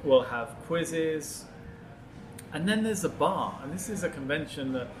 We'll have quizzes. And then there's a bar. And this is a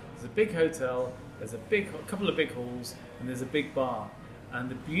convention that there's a big hotel, there's a couple of big halls, and there's a big bar. And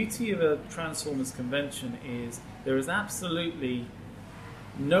the beauty of a Transformers convention is there is absolutely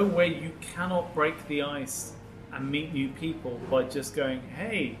no way you cannot break the ice and meet new people by just going,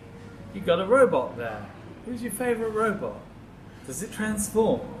 hey, you got a robot there. Who's your favourite robot? Does it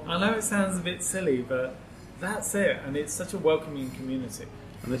transform? I know it sounds a bit silly, but that's it. And it's such a welcoming community.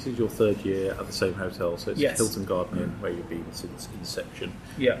 And this is your third year at the same hotel, so it's Yes. Hilton Garden Inn, where you've been since inception.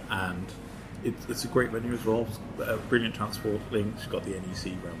 Yeah. And it's a great venue as well. Brilliant transport links. You've got the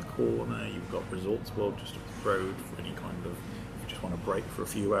NEC around the corner. You've got Resorts World just up the road for any kind of, if you just want to break for a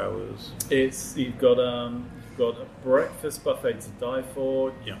few hours. You've got a breakfast buffet to die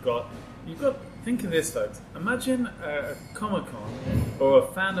for. You've got. Think of this, folks. Imagine a Comic-Con or a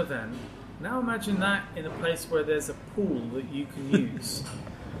fan event. Now imagine that in a place where there's a pool that you can use.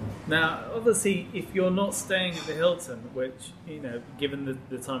 Now, obviously, if you're not staying at the Hilton, which, given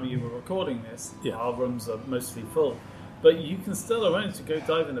the time you were recording this, our rooms are mostly full. But you can still arrange to go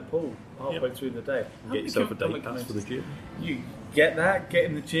dive in the pool halfway through the day. Get yourself a day pass for the gym. You get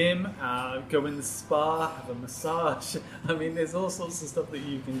in the gym, go in the spa, have a massage. I mean, there's all sorts of stuff that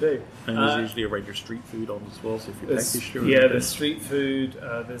you can do. And there's usually a range of street food on as well, so if you're peckish, there's street food.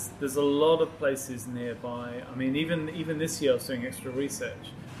 There's a lot of places nearby. I mean, even this year I was doing extra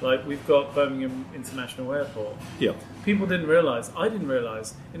research. Like, we've got Birmingham International Airport. Yeah. People didn't realise, I didn't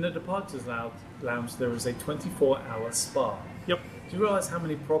realise, in the departures lounge there is a 24-hour spa. Yep. Do you realise how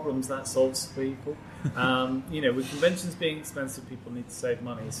many problems that solves for people? With conventions being expensive, people need to save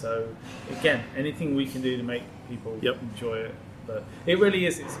money. So, again, anything we can do to make people enjoy it. But it really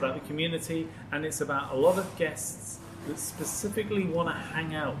is. It's about the community, and it's about a lot of guests that specifically want to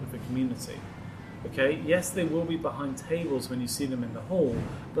hang out with the community. Okay, yes, they will be behind tables when you see them in the hall,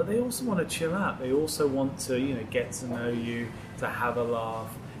 but they also want to chill out. They also want to, get to know you, to have a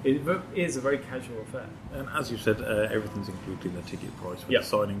laugh. It is a very casual affair. And as you said, everything's included in the ticket price with the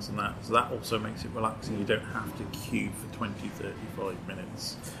signings and that. So that also makes it relaxing. You don't have to queue for 20, 35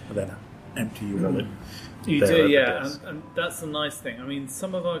 minutes and then empty your wallet. You do, yeah. And that's the nice thing. I mean,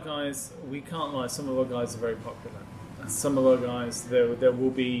 some of our guys, we can't lie, some of our guys are very popular. Some of our guys, there will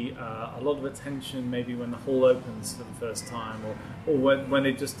be a lot of attention maybe when the hall opens for the first time or when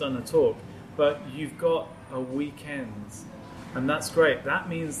they've just done a talk. But you've got a weekend, and that's great. That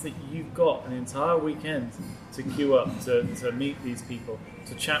means that you've got an entire weekend to queue up, to meet these people,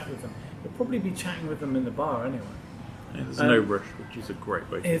 to chat with them. You'll probably be chatting with them in the bar anyway. Yeah, there's no rush, which is a great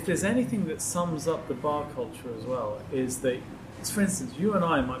way. If there's anything that sums up the bar culture as well, is that, for instance, you and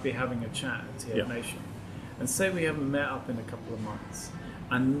I might be having a chat at TF Nation. And say we haven't met up in a couple of months.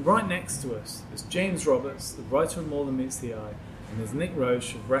 And right next to us is James Roberts, the writer of More Than Meets the Eye, and there's Nick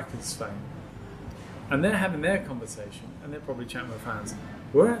Roche of Records fame. And they're having their conversation, and they're probably chatting with fans.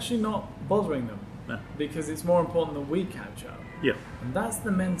 We're actually not bothering them, because it's more important that we catch up. Yeah. And that's the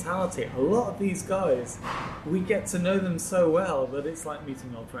mentality. A lot of these guys, we get to know them so well that it's like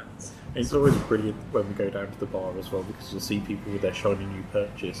meeting old friends. It's always brilliant when we go down to the bar as well, because you'll see people with their shiny new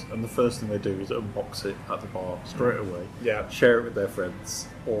purchase, and the first thing they do is unbox it at the bar straight away. Yeah. Share it with their friends,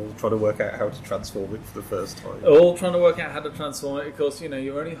 all trying to work out how to transform it for the first time. All trying to work out how to transform it. Of course, you're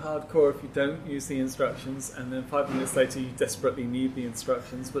only hardcore if you don't use the instructions, and then 5 minutes later you desperately need the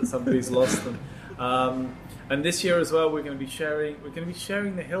instructions, but somebody's lost them. And this year as well, we're going to be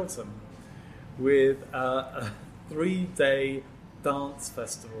sharing the Hilton with a 3-day dance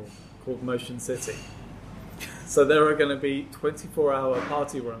festival called Motion City. So there are going to be 24-hour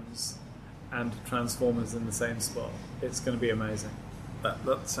party rooms and Transformers in the same spot. It's going to be amazing.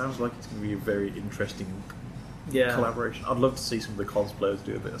 That sounds like it's going to be a very interesting Yeah. collaboration. I'd love to see some of the cosplayers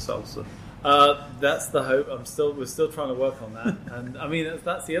do a bit of salsa. That's the hope. We're still trying to work on that, and I mean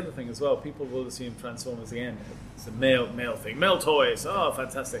that's the other thing as well. People will assume Transformers again. It's a male thing, male toys. Oh,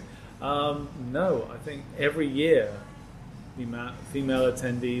 fantastic. No, I think every year the amount of female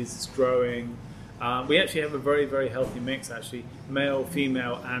attendees is growing. We actually have a very, very healthy mix, actually, male,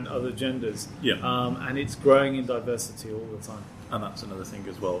 female, and other genders. Yeah. And it's growing in diversity all the time. And that's another thing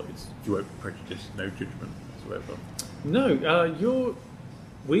as well. It's you won't prejudice, no judgment whatsoever. No,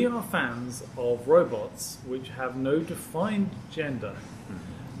 we are fans of robots which have no defined gender,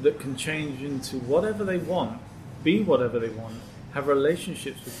 that can change into whatever they want, be whatever they want, have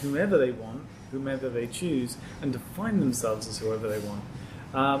relationships with whomever they want, whomever they choose, and define themselves as whoever they want.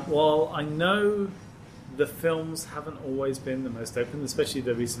 While I know the films haven't always been the most open, especially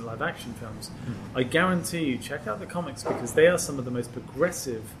the recent live-action films, I guarantee you, check out the comics because they are some of the most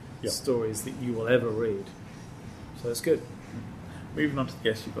progressive stories that you will ever read. So it's good. Moving on to the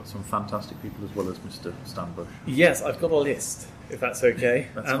guests, you've got some fantastic people as well as Mr. Stan Bush. Yes, I've got a list, if that's okay.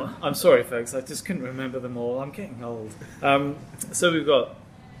 That's fine. I'm sorry, folks, I just couldn't remember them all. I'm getting old. So we've got,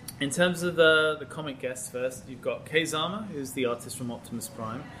 in terms of the comic guests first, you've got Kei Zama, who's the artist from Optimus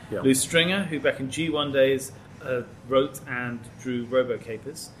Prime. Yeah. Lou Stringer, who back in G1 days wrote and drew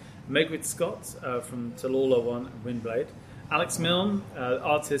Robocapers. Megwit Scott from Tallulah 1 and Windblade. Alex Milne,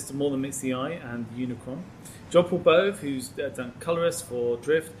 artist of More Than Meets the Eye and Unicron. John Paul Bove, who's done colorist for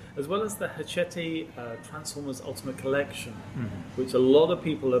Drift, as well as the Hachette Transformers Ultimate Collection, which a lot of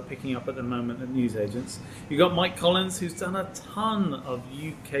people are picking up at the moment at newsagents. You've got Mike Collins, who's done a ton of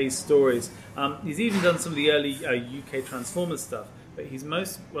UK stories. He's even done some of the early UK Transformers stuff, but he's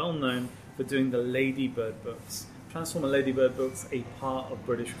most well known for doing the Ladybird books. Transformer Ladybird books, a part of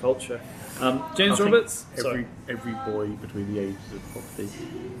British culture. James Roberts. Every boy between the ages of probably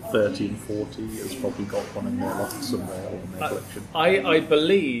 30 and 40 has probably got one in their loft somewhere or in their collection. I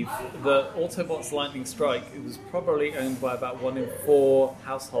believe that Autobots Lightning Strike, it was probably owned by about 1 in 4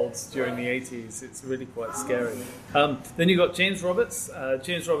 households during the 80s. It's really quite scary. Then you've got James Roberts.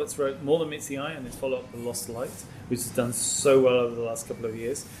 James Roberts wrote More Than Meets the Eye and his follow-up, The Lost Light, which has done so well over the last couple of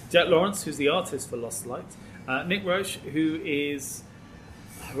years. Jack Lawrence, who's the artist for Lost Light. Nick Roche, who is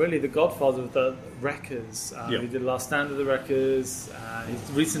really the godfather of the Wreckers. He did Last Stand of the Wreckers.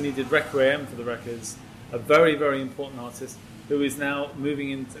 He recently did Requiem for the Wreckers. A very, very important artist who is now moving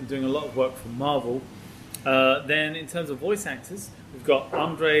in and doing a lot of work for Marvel. Then in terms of voice actors, we've got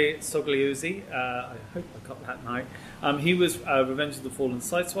Andre Sogliozzi. I hope I got that right. He was Revenge of the Fallen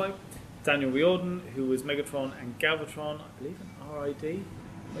Sideswipe. Daniel Riordan, who was Megatron and Galvatron. I believe an RID.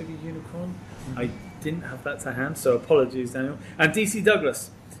 Maybe Unicron. I didn't have that to hand, so apologies, Daniel. And DC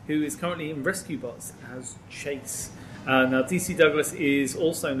Douglas, who is currently in Rescue Bots as Chase. Now, DC Douglas is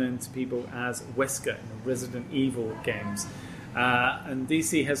also known to people as Wesker in the Resident Evil games. And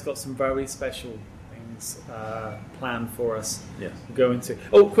DC has got some very special things planned for us to go into.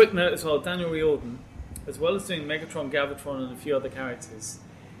 Oh, quick note as well, Daniel Riordan, as well as doing Megatron, Galvatron, and a few other characters,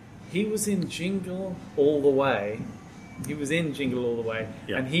 he was in Jingle All the Way.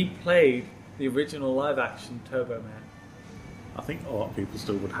 And he played the original live-action Turbo Man. I think a lot of people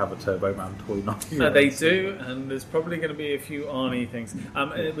still would have a Turbo Man toy knocking They do, and there's probably going to be a few Arnie things.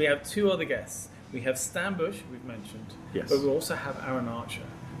 We have 2 other guests. We have Stan Bush, we've mentioned, but we also have Aaron Archer.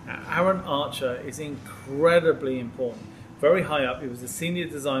 Now, Aaron Archer is incredibly important. Very high up. He was a senior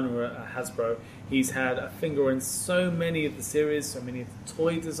designer at Hasbro. He's had a finger in so many of the series, so many of the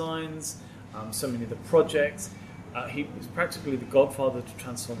toy designs, so many of the projects. He was practically the godfather to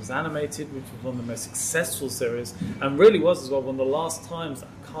Transformers Animated, which was one of the most successful series, and really was as well one of the last times a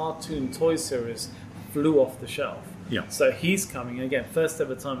cartoon toy series flew off the shelf. So he's coming again, first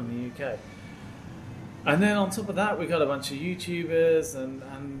ever time in the UK. And then on top of that, we've got a bunch of YouTubers,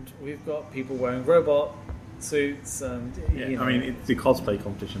 and we've got people wearing robot suits, and I mean, the cosplay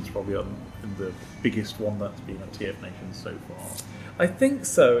competition's probably the biggest one that's been at TF Nation so far. I think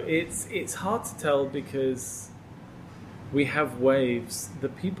so. It's hard to tell because we have waves. The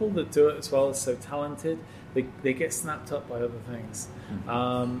people that do it as well are so talented, they get snapped up by other things.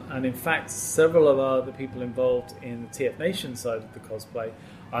 And in fact, several of the people involved in the TF Nation side of the cosplay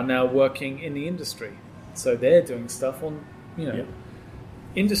are now working in the industry. So they're doing stuff on,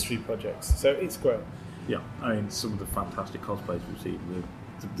 industry projects. So it's great. Yeah, I mean, some of the fantastic cosplays we've seen,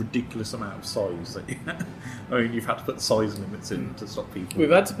 the ridiculous amount of size that you've had to put size limits in to stop people.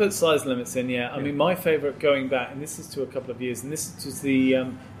 We've had to put size limits in, I mean, my favourite going back, and this is to a couple of years, and this is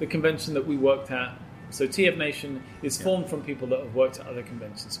the convention that we worked at. So TF Nation is formed from people that have worked at other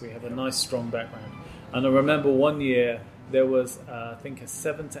conventions. We have a nice, strong background. And I remember one year there was, I think, a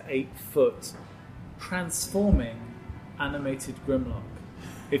 7 to 8 foot transforming animated Grimlock.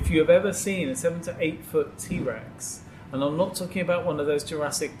 If you have ever seen a 7 to 8 foot T-Rex, and I'm not talking about one of those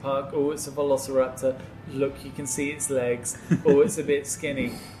Jurassic Park, oh, it's a Velociraptor, look, you can see its legs, oh, it's a bit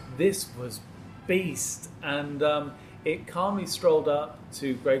skinny. This was beast. And it calmly strolled up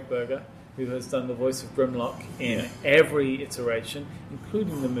to Greg Berger, who has done the voice of Grimlock in every iteration,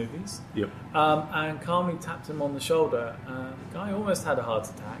 including the movies. Yep. And calmly tapped him on the shoulder. The guy almost had a heart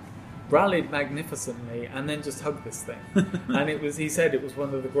attack, rallied magnificently, and then just hugged this thing. And he said it was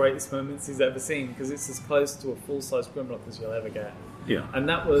one of the greatest moments he's ever seen, because it's as close to a full-size Grimlock as you'll ever get. Yeah. And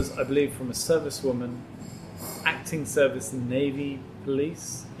that was, I believe, from a servicewoman, acting service Navy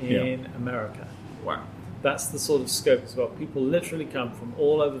police in America. Wow. That's the sort of scope as well. People literally come from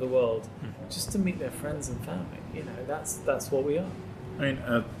all over the world just to meet their friends and family. You know, that's what we are. I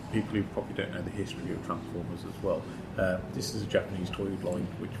mean, people who probably don't know the history of Transformers as well. This is a Japanese toy line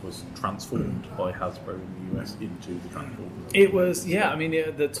which was transformed by Hasbro in the US into the Transformers. It was, I mean,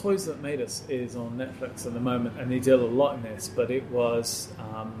 the Toys That Made Us is on Netflix at the moment, and they deal a lot in this. But it was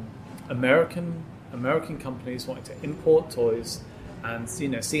American companies wanting to import toys and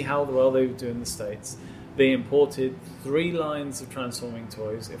see how well they would do in the States. They imported 3 lines of transforming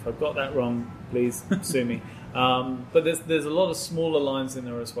toys. If I've got that wrong, please sue me. But there's a lot of smaller lines in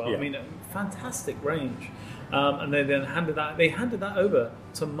there as well. Yeah. I mean, a fantastic range. And they then handed that over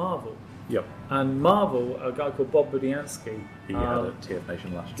to Marvel. Yep. And Marvel, a guy called Bob Budiansky, He had a TF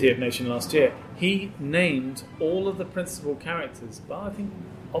Nation last year. He named all of the principal characters, but I think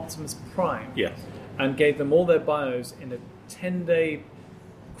Optimus Prime. Yes. And gave them all their bios in a 10-day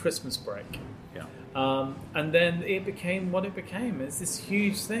Christmas break. And then it became what it became. It's this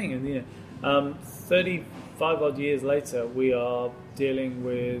huge thing, and 35 odd years later, we are dealing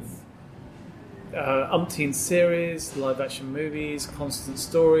with umpteen series, live-action movies, constant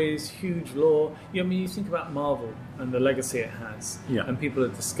stories, huge lore. I mean, you think about Marvel and the legacy it has, and people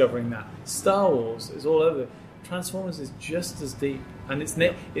are discovering that. Star Wars is all over. Transformers is just as deep, and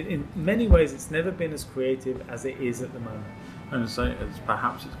in many ways, it's never been as creative as it is at the moment. And so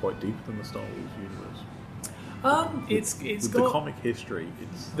perhaps it's quite deeper than the Star Wars universe. It's with got the comic history.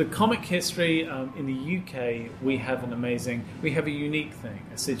 The comic history in the UK. We have a unique thing,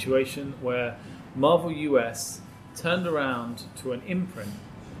 a situation where Marvel US turned around to an imprint,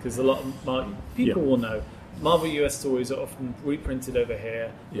 because a lot of people will know Marvel US stories are often reprinted over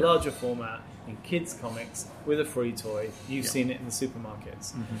here, larger format, in kids' comics with a free toy. You've seen it in the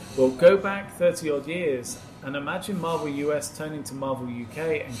supermarkets. Well, go back 30 odd years and imagine Marvel US turning to Marvel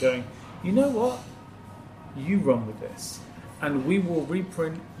UK and going, you know what? You run with this, and we will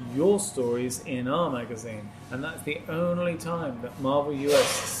reprint your stories in our magazine. And that's the only time that Marvel US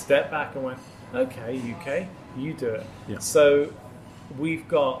stepped back and went, okay, UK, you do it. So we've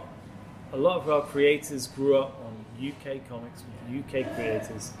got a lot of our creators grew up on UK comics with UK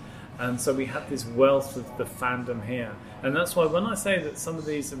creators. And so we have this wealth of the fandom here. And that's why when I say that some of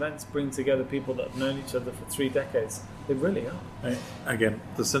these events bring together people that have known each other for 3 decades, they really are. Again,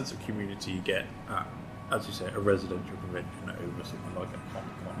 the sense of community you get at, as you say, a residential convention over something like a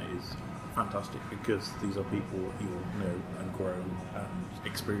Comic-Con is fantastic, because these are people you'll know and grow and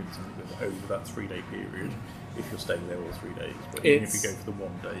experience with over that 3-day period, if you're staying there all 3 days. But even if you go for the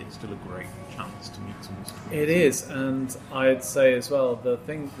 1 day, it's still a great chance to meet someone. It is, and I'd say as well, the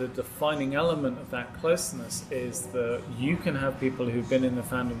defining element of that closeness is that you can have people who've been in the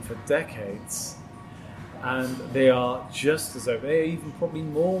fandom for decades, and they are just as open, they're even probably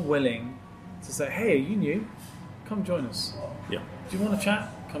more willing to say, hey, are you new? Come join us. Yeah. Do you want to chat?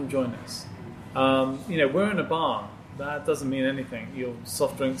 Come join us. We're in a bar. That doesn't mean anything. Your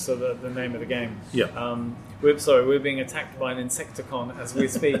soft drinks are the name of the game. Yeah. We're being attacked by an Insecticon as we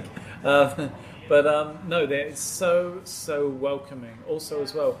speak. No, they're so welcoming. Also,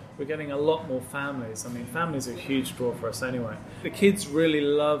 as well, we're getting a lot more families. I mean, families are a huge draw for us anyway. The kids really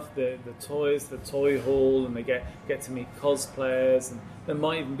love the toys, the toy hall, and they get to meet cosplayers, and there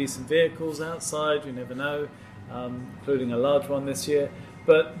might even be some vehicles outside. You never know, including a large one this year.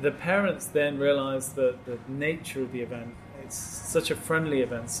 But the parents then realise that the nature of the event, it's such a friendly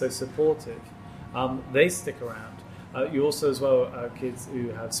event, so supportive. They stick around. You also, as well, kids who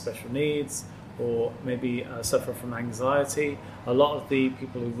have special needs or maybe suffer from anxiety. A lot of the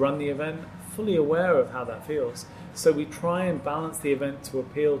people who run the event are fully aware of how that feels. So we try and balance the event to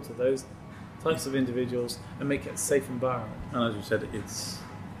appeal to those types of individuals and make it a safe environment. And as you said,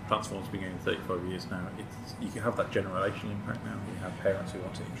 Transformers been going 35 years now. You can have that generational impact now. You have parents who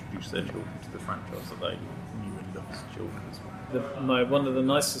want to introduce their children to the franchise that they knew and loved as children as well. One of the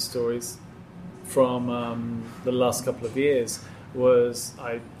nicest stories from the last couple of years was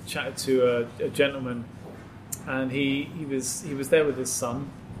I chatted to a gentleman, and he was there with his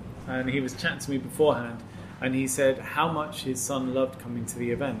son, and he was chatting to me beforehand, and he said how much his son loved coming to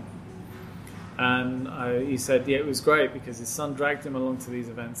the event. And he said, yeah, it was great because his son dragged him along to these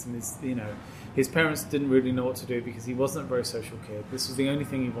events, and his parents didn't really know what to do because he wasn't a very social kid. This was the only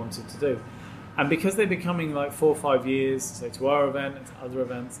thing he wanted to do. And because they're becoming like 4 or 5 years, so to our event and to other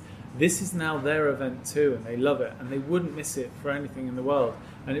events, this is now their event too, and they love it, and they wouldn't miss it for anything in the world.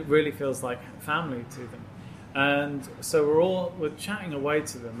 And it really feels like family to them. And so we're chatting away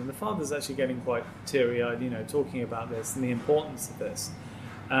to them, and the father's actually getting quite teary-eyed, talking about this and the importance of this.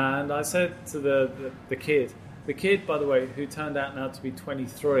 And I said to the kid, by the way, who turned out now to be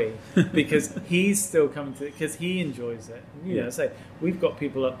 23, because he's still coming to it, because he enjoys it. Say we've got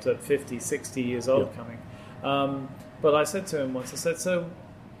people up to 50, 60 years old coming. But I said to him once, so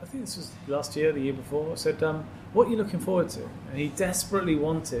I think this was last year, the year before, I said, what are you looking forward to? And he desperately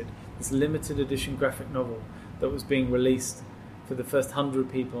wanted this limited edition graphic novel that was being released for the first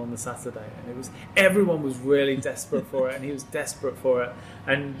 100 people on the Saturday, and everyone was really desperate for it, and he was desperate for it,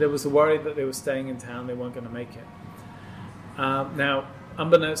 and there was a worry that they were staying in town, they weren't going to make it. Now,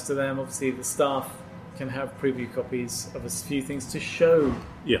 unbeknownst to them, obviously the staff can have preview copies of a few things to show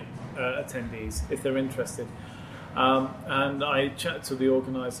attendees if they're interested. And I chatted to the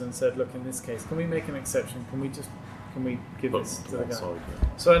organizer and said, look, in this case, can we make an exception? Can we give this to the guy?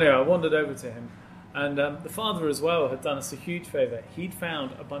 So anyway, I wandered over to him. And the father as well had done us a huge favour. He'd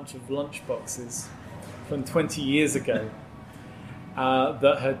found a bunch of lunch boxes from 20 years ago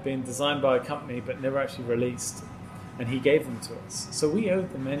that had been designed by a company but never actually released. And he gave them to us. So we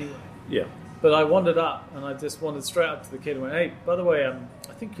owed them anyway. Yeah. But I wandered up, and I just wandered straight up to the kid and went, hey, by the way, I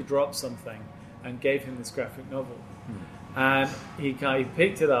think you dropped something, and gave him this graphic novel. And he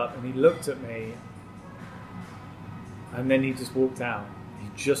picked it up, and he looked at me, and then he just walked out. He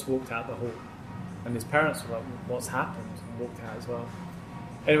just walked out the hall. And his parents were like, what's happened? And walked out as well.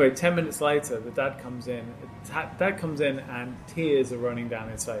 Anyway, 10 minutes later, the dad comes in. Dad comes in and tears are running down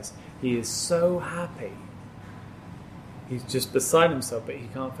his face. He is so happy. He's just beside himself, but he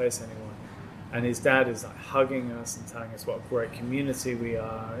can't face anyone. And his dad is like hugging us and telling us what a great community we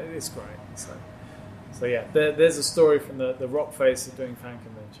are. It's great. So yeah, there's a story from the rock face of doing fan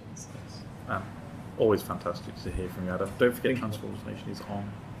conventions. Always fantastic to hear from you, Adam. Don't forget Transformers Nation is on.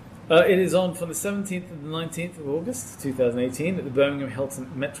 It is on from the 17th and the 19th of August 2018 at the Birmingham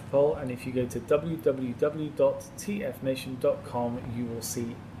Hilton Metropole, and if you go to www.tfnation.com you will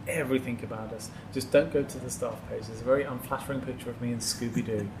see everything about us. Just don't go to the staff page. There's a very unflattering picture of me and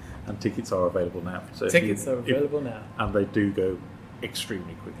Scooby-Doo. And tickets are available now. So tickets are available now. And they do go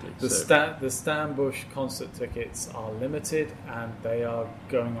extremely quickly. The Stan Bush concert tickets are limited, and they are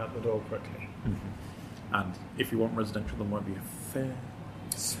going out the door quickly. Mm-hmm. And if you want residential, there might be a fair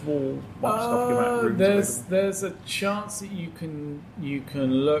small amount of rooms there's a chance that you can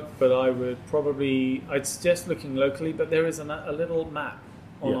look, but I'd suggest looking locally. But there is a little map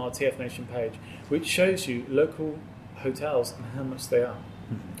on our TF Nation page which shows you local hotels and how much they are.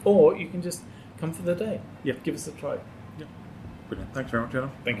 Mm-hmm. Or you can just come for the day. Yeah, give us a try. Yeah, brilliant. Thanks very much,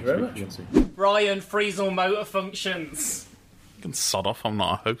 Adam. Thank you very much. Brian, freeze all motor functions. You can sod off, I'm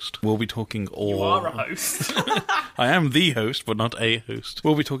not a host. We'll be talking all... You are a host. I am the host, but not a host.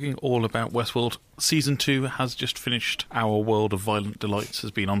 We'll be talking all about Westworld. Season 2 has just finished. Our World of Violent Delights has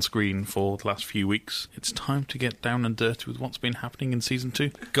been on screen for the last few weeks. It's time to get down and dirty with what's been happening in Season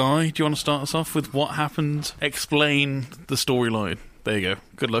 2. Guy, do you want to start us off with what happened? Explain the storyline. There you go.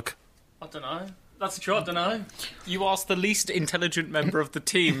 Good luck. I don't know. That's true, I don't know. You asked the least intelligent member of the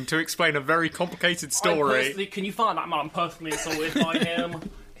team to explain a very complicated story. Can you find that man? I'm personally insulted by him.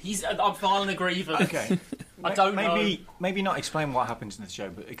 I'm filing a grievance. Okay. I don't know. Maybe not explain what happens in the show,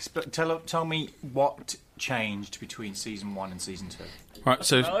 but tell me what changed between Season 1 and Season 2. Right,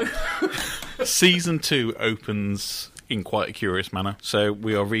 so Season 2 opens in quite a curious manner. So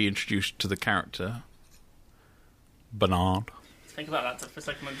we are reintroduced to the character Bernard. Think about that for a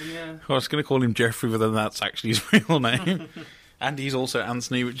second, didn't you? I was going to call him Jeffrey, but then that's actually his real name. And he's also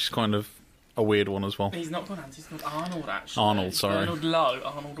Anthony, which is kind of a weird one as well. He's not called Anthony, he's called Arnold, actually. Arnold, sorry. Arnold Lowe,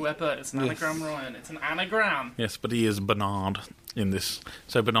 Arnold Webber. It's an anagram, Ryan. It's an anagram. Yes, but he is Bernard in this.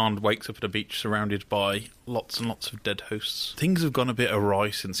 So Bernard wakes up at a beach surrounded by lots and lots of dead hosts. Things have gone a bit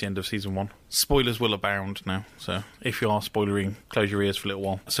awry since the end of Season 1. Spoilers will abound now, so if you are spoilering, close your ears for a little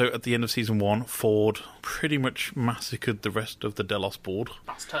while. So at the end of Season 1, Ford pretty much massacred the rest of the Delos board.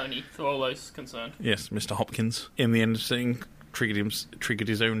 That's Tony, for all those concerned. Yes, Mr. Hopkins. In the end of the thing, triggered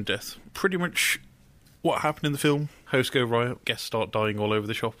his own death. Pretty much what happened in the film Hosts go riot, guests start dying all over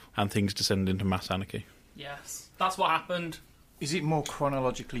the shop, and things descend into mass anarchy. Yes, that's what happened. Is it more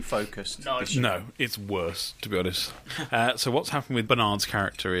chronologically focused? No. No, it's worse, to be honest. So what's happened with Bernard's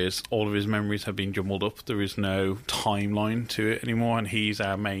character is all of his memories have been jumbled up. There is no timeline to it anymore, and he's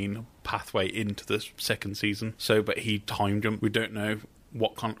our main pathway into the second season. But he time jumped. We don't know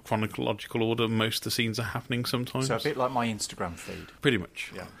what chronological order most of the scenes are happening sometimes. So a bit like my Instagram feed. Pretty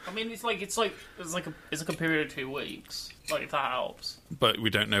much. Yeah. I mean, it's like a period of 2 weeks. Like, if that helps. But we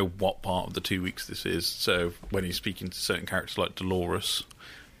don't know what part of the 2 weeks this is. So when he's speaking to certain characters like Dolores,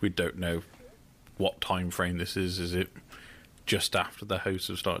 we don't know what time frame this is. Is it just after the hosts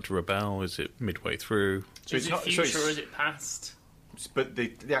have started to rebel? Is it midway through? So is it future or is it past? But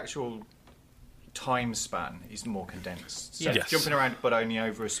the actual time span is more condensed. So Yeah. it's Yes. jumping around, but only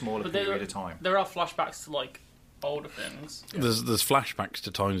over a smaller But period of time. There are flashbacks to, like, older things. There's flashbacks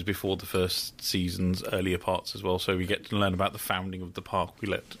to times before the first season's earlier parts as well. So we get to learn about the founding of the park.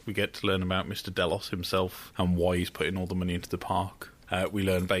 We get to learn about Mr. Delos himself and why he's putting all the money into the park. We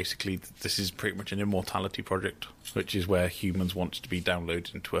learn basically that this is pretty much an immortality project, which is where humans want to be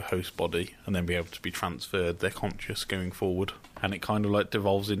downloaded into a host body and then be able to be transferred their conscious going forward. And it kind of like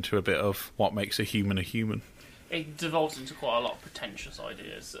devolves into a bit of what makes a human a human. It devolves into quite a lot of pretentious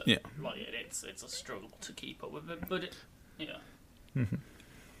ideas. That, Yeah. Like, it's a struggle to keep up with it, but yeah. Mm-hmm.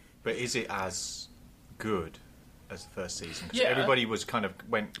 But is it as good as the first season? 'Cause Yeah. everybody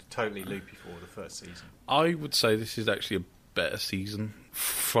went totally loopy for the first season. I would say this is actually a better season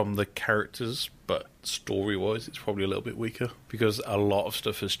from the characters, but story-wise it's probably a little bit weaker because a lot of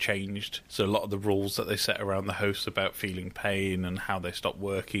stuff has changed. So a lot of the rules that they set around the hosts about feeling pain and how they stop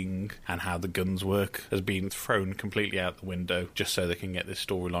working and how the guns work has been thrown completely out the window just so they can get this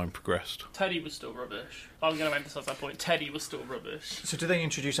storyline progressed. Teddy was still rubbish. I'm going to emphasise that point. Teddy was still rubbish. So do they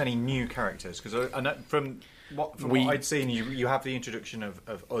introduce any new characters? Because I know from what I'd seen, you have the introduction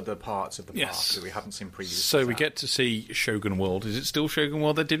of other parts of the park that we haven't seen previously. So we get to see Shogun World. Is it still Shogun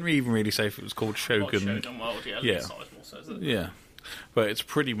World? They didn't even really say if it was called Shogun. Not Shogun World, yeah. Yeah. Sizable, so is it? Yeah. But it's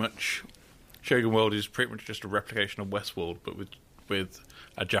pretty much... Shogun World is pretty much just a replication of Westworld, but with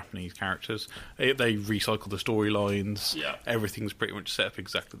Japanese characters. They recycle the storylines. Yeah. Everything's pretty much set up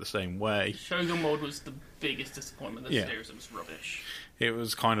exactly the same way. Shogun World was the biggest disappointment of the Yeah. series. It was rubbish. It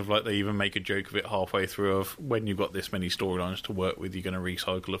was kind of like they even make a joke of it halfway through of when you've got this many storylines to work with, you're going to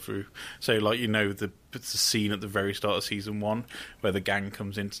recycle it through. So, like, the scene at the very start of season 1 where the gang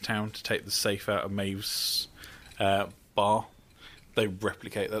comes into town to take the safe out of Maeve's bar. They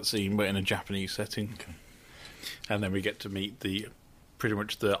replicate that scene, but in a Japanese setting. Okay. And then we get to meet pretty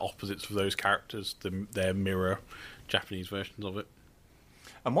much the opposites of those characters, their mirror Japanese versions of it.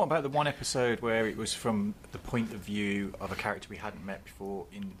 And what about the one episode where it was from the point of view of a character we hadn't met before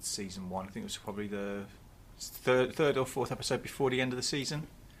in season 1? I think it was probably the third or fourth episode before the end of the season.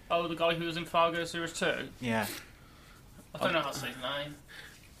 Oh, the guy who was in Fargo Series 2? Yeah. I don't know how to say his name.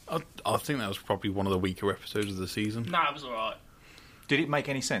 I think that was probably one of the weaker episodes of the season. Nah, it was alright. Did it make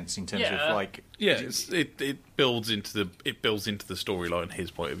any sense in terms of like? Yeah, it builds into the storyline, his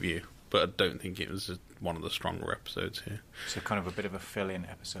point of view, but I don't think it was one of the stronger episodes here. So kind of a bit of a fill-in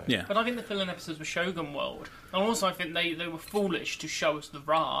episode. Yeah. But I think the fill-in episodes were Shogun World, and also I think they were foolish to show us the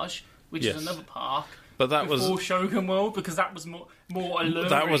Raj, which Yes. is another park. But that before was Shogun World, because that was more alluring.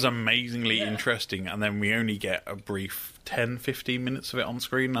 that was amazingly interesting, and then we only get a brief 10-15 minutes of it on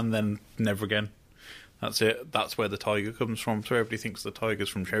screen, and then never again. That's it. That's where the tiger comes from. So everybody thinks the tiger's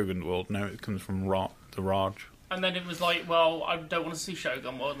from Shogun World. No, it comes from the Raj. And then it was like, well, I don't want to see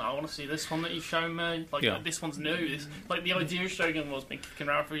Shogun World now. I want to see this one that you've shown me. Like, Yeah. this one's new. Like, the idea of Shogun World's been kicking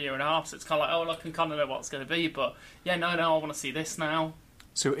around for a year and a half, so it's kind of like, oh, I can kind of know what it's going to be, but yeah, no, I want to see this now.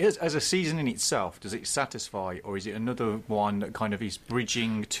 So as a season in itself, does it satisfy, or is it another one that kind of is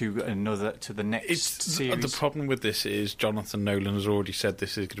bridging to the next series? The problem with this is Jonathan Nolan has already said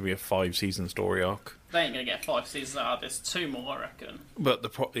this is going to be a 5-season story arc. They ain't going to get 5 seasons out of this. 2 more, I reckon. But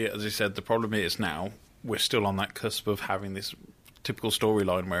as I said, the problem is now we're still on that cusp of having this typical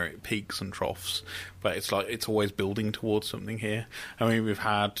storyline where it peaks and troughs, but it's like it's always building towards something here. I mean, we've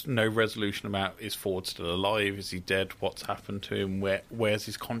had no resolution about is Ford still alive? Is he dead? What's happened to him? Where's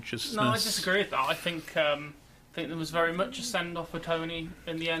his consciousness? No, I disagree with that. I think there was very much a send-off for Tony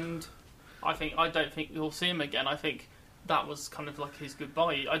in the end. I don't think you'll see him again. I think that was kind of like his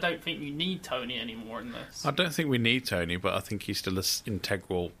goodbye. I don't think you need Tony anymore in this. I don't think we need Tony, but I think he's still an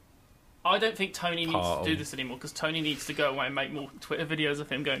integral I don't think Tony needs Part to do of- this anymore because Tony needs to go away and make more Twitter videos of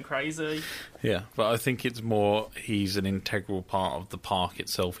him going crazy. Yeah, but I think it's more he's an integral part of the park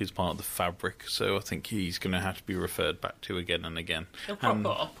itself. He's part of the fabric, so I think he's going to have to be referred back to again and again. He'll crop And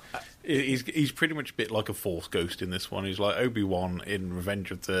up. He's pretty much a bit like a Force ghost in this one. He's like Obi-Wan in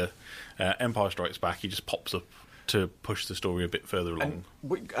Revenge of the Empire Strikes Back. He just pops up to push the story a bit further along.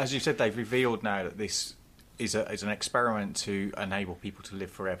 As you said, they've revealed now that this is an experiment to enable people to live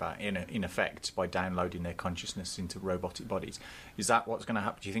forever, in effect, by downloading their consciousness into robotic bodies. Is that what's going to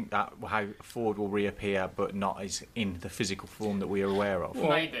happen? Do you think that how Ford will reappear, but not as in the physical form that we are aware of?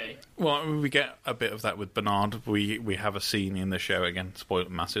 Maybe. Well, we get a bit of that with Bernard. We have a scene in the show, again,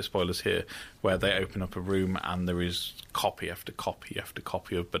 massive spoilers here, where they open up a room and there is copy after copy after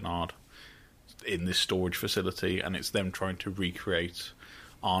copy of Bernard in this storage facility, and it's them trying to recreate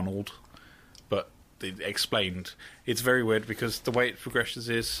Arnold. But it explained, it's very weird because the way it progresses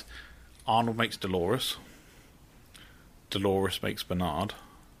is Arnold makes Dolores makes Bernard,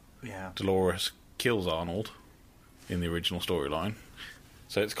 Dolores kills Arnold in the original storyline,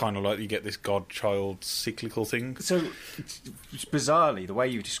 so it's kind of like you get this god-child cyclical thing. So, bizarrely, the way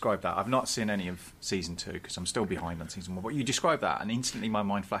you describe that, I've not seen any of Season 2 because I'm still behind on Season 1, but you describe that and instantly my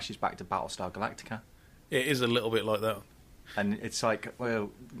mind flashes back to Battlestar Galactica. It is a little bit like that. And it's like, well,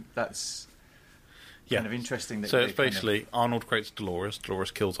 that's kind of interesting. That So they it's basically Arnold creates Dolores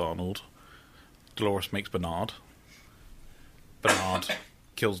kills Arnold, Dolores makes Bernard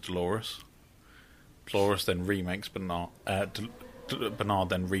kills Dolores then remakes Bernard, Bernard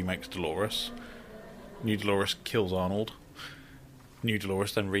then remakes Dolores, New Dolores kills Arnold, New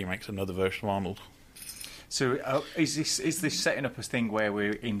Dolores then remakes another version of Arnold. So is this setting up a thing where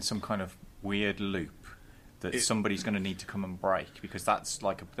we're in some kind of weird loop that somebody's going to need to come and break, because that's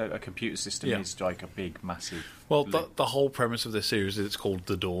like a computer system is like a big, massive. Well, the whole premise of this series is it's called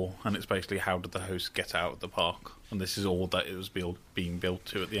The Door, and it's basically how did the host get out of the park, and this is all that it was being built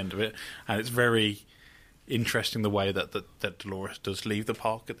to at the end of it, and it's very interesting the way that Dolores does leave the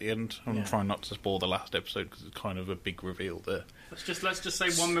park at the end. I'm trying not to spoil the last episode because it's kind of a big reveal there. Let's just say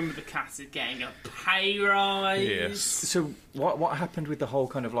one member of the cast is getting a pay rise. Yes. So what happened with the whole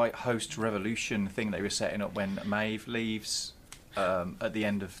kind of like host revolution thing they were setting up when Maeve leaves at the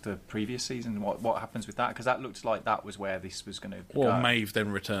end of the previous season? What happens with that? Because that looked like that was where this was going to go. Well, Maeve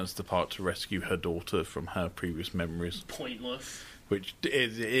then returns to the park to rescue her daughter from her previous memories. Pointless. Which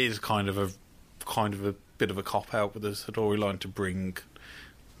is kind of a bit of a cop out with the storyline to bring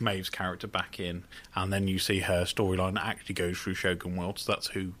Maeve's character back in, and then you see her storyline actually goes through Shogun World, so that's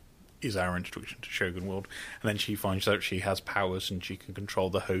who is our introduction to Shogun World, and then she finds out she has powers and she can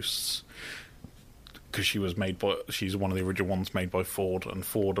control the hosts because she's one of the original ones made by Ford, and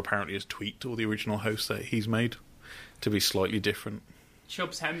Ford apparently has tweaked all the original hosts that he's made to be slightly different.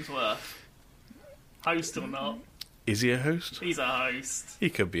 Chubbs Hemsworth, host or not? Is he a host? He's a host. He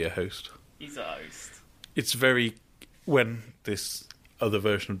could be a host. He's a host. It's very... When this other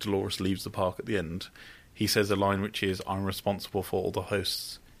version of Dolores leaves the park at the end, he says a line which is, I'm responsible for all the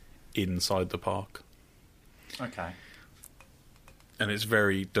hosts inside the park. Okay. And it's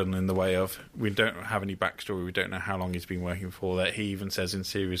very done in the way of, we don't have any backstory, we don't know how long he's been working for that. He even says in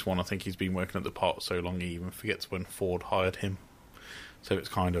Series 1, I think he's been working at the park so long he even forgets when Ford hired him. So it's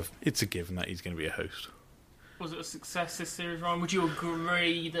kind of, it's a given that he's going to be a host. Was it a success, this series, Ryan? Would you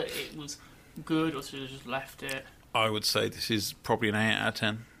agree that it was good, or should have just left it? I would say this is probably an 8 out of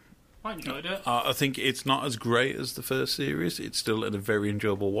 10. I enjoyed it. I think it's not as great as the first series. It's still a very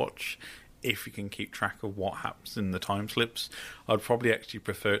enjoyable watch if you can keep track of what happens in the time slips. I'd probably actually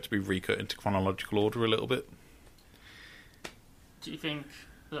prefer it to be recut into chronological order a little bit. Do you think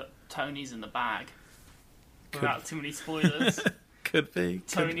that Tony's in the bag? Without too many spoilers. Could be.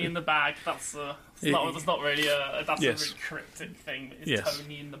 Tony in the bag. That's not really a very cryptic thing. It's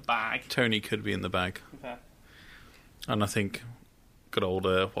Tony in the bag. Tony could be in the bag. Okay. And I think good old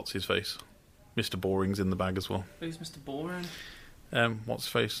what's his face, Mr. Boring's in the bag as well. Who's Mr. Boring? What's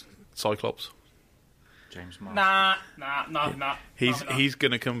his face? Cyclops. James Marsh. Nah. He's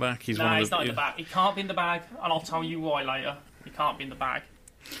gonna come back. He's not in the bag. He can't be in the bag, and I'll tell you why later. He can't be in the bag.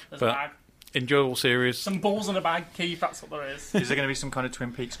 There's a bag. Enjoyable series. Some balls in a bag, Keith. That's what there is. Is there going to be some kind of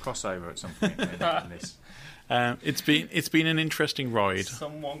Twin Peaks crossover at some point in this? It's been an interesting ride.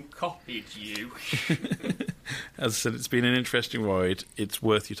 Someone copied you. As I said, it's been an interesting ride. It's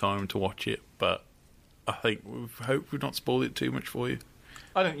worth your time to watch it, but I think we've not spoiled it too much for you.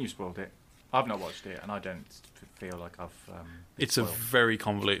 I don't think you spoiled it. I've not watched it, and I don't feel like I've... It's a very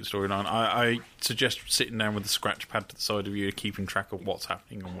convoluted storyline. I suggest sitting down with a scratch pad to the side of you, keeping track of what's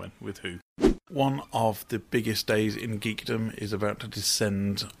happening and when, with who. One of the biggest days in geekdom is about to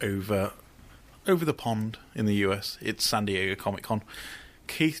descend over the pond in the US. It's San Diego Comic-Con.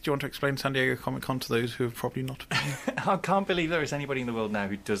 Keith, do you want to explain San Diego Comic-Con to those who have probably not been? I can't believe there is anybody in the world now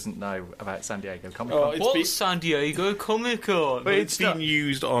who doesn't know about San Diego Comic-Con. What's San Diego Comic-Con? But it's been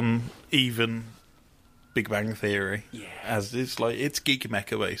used on even Big Bang Theory. Yeah. As it's Geek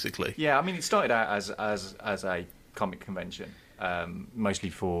Mecca, basically. Yeah, I mean, it started out as a comic convention, mostly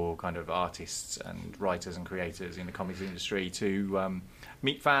for kind of artists and writers and creators in the comics industry to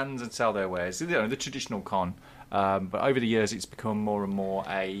meet fans and sell their wares. The traditional con. But over the years, it's become more and more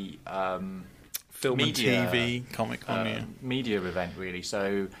a film media, and TV comic con, media event, really.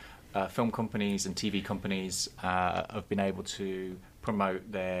 So film companies and TV companies have been able to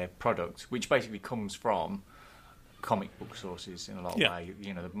promote their product, which basically comes from comic book sources in a lot of ways.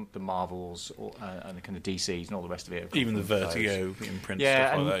 You know, the Marvels and the kind of DCs and all the rest of it. Even the Vertigo imprint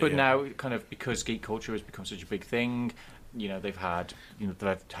stuff like that. But now, kind of, because geek culture has become such a big thing, they've had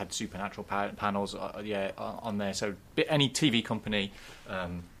supernatural panels on there. So any TV company,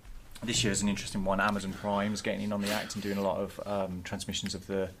 this year's an interesting one. Amazon Prime's getting in on the act and doing a lot of transmissions of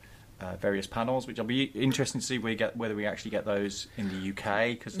the various panels, which I'll be interested to see whether we actually get those in the UK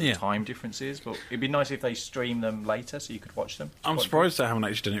because of the time differences. But it'd be nice if they stream them later so you could watch them. I'm surprised they haven't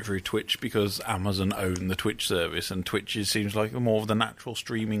actually done it through Twitch because Amazon own the Twitch service, and Twitch seems like more of the natural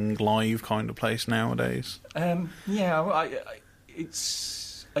streaming live kind of place nowadays. I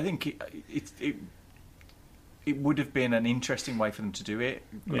think it would have been an interesting way for them to do it,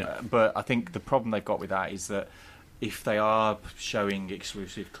 but I think the problem they've got with that is that if they are showing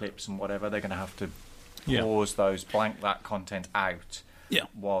exclusive clips and whatever, they're going to have to pause those, blank that content out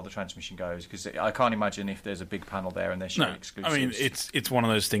while the transmission goes, because I can't imagine if there's a big panel there and they're showing exclusives. I mean, it's one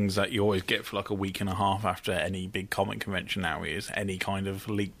of those things that you always get for like a week and a half after any big comic convention now is any kind of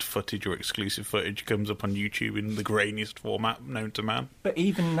leaked footage or exclusive footage comes up on YouTube in the grainiest format known to man. But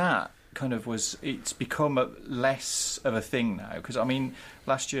even that kind of it's become less of a thing now, because I mean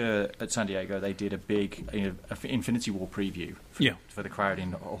last year at San Diego they did a big Infinity War preview for the crowd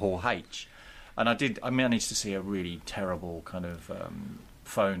in Hall H, and I managed to see a really terrible kind of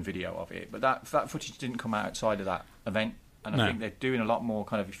phone video of it, but that footage didn't come out outside of that event, and I think they're doing a lot more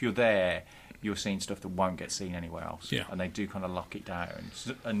kind of, if you're there you're seeing stuff that won't get seen anywhere else, and they do kind of lock it down,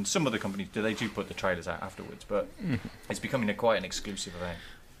 and some of the companies do put the trailers out afterwards, but it's becoming quite an exclusive event.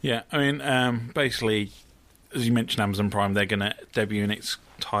 Yeah, I mean, basically, as you mentioned, Amazon Prime, they're going to debut an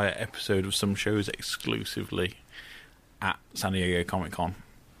entire episode of some shows exclusively at San Diego Comic-Con,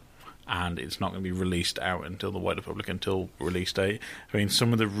 and it's not going to be released out until the wider public until release date. I mean,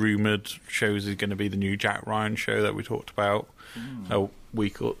 some of the rumoured shows is going to be the new Jack Ryan show that we talked about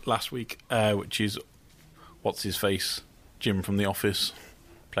last week, which is what's-his-face, Jim from The Office,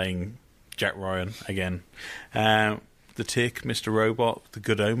 playing Jack Ryan again. The Tick, Mr. Robot, The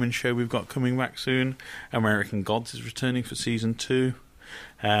Good Omen show we've got coming back soon. American Gods is returning for season 2.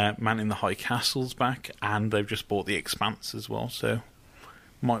 Man in the High Castle's back, and they've just bought The Expanse as well, so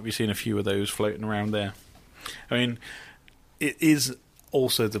might be seeing a few of those floating around there. I mean, it is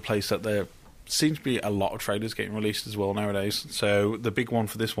also the place that there seems to be a lot of trailers getting released as well nowadays. So the big one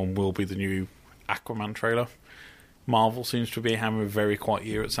for this one will be the new Aquaman trailer. Marvel seems to be having a very quiet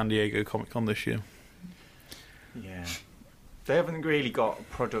year at San Diego Comic-Con this year. Yeah, they haven't really got a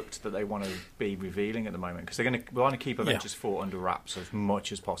product that they want to be revealing at the moment, because they're going to want to keep Avengers 4 under wraps as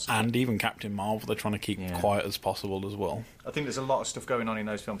much as possible. And even Captain Marvel, they're trying to keep quiet as possible as well. I think there's a lot of stuff going on in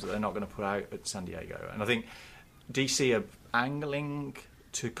those films that they're not going to put out at San Diego, and I think DC are angling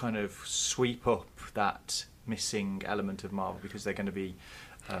to kind of sweep up that missing element of Marvel, because they're going to be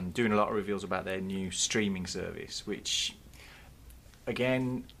doing a lot of reveals about their new streaming service, which,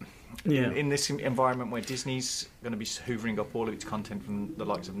 again, in this environment where Disney's going to be hoovering up all of its content from the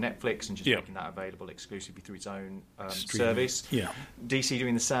likes of Netflix and just making that available exclusively through its own service, DC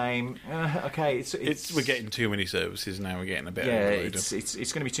doing the same. We're getting too many services now. We're getting a bit overloaded. It's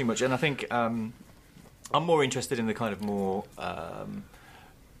going to be too much, and I think I'm more interested in the kind of more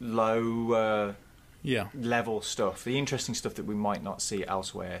low level stuff, the interesting stuff that we might not see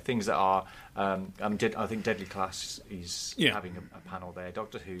elsewhere, things that are I think Deadly Class is having a panel there,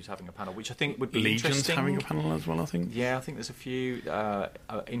 Doctor Who's having a panel, which I think would be Legion's interesting. having a panel as well, I think. I think there's a few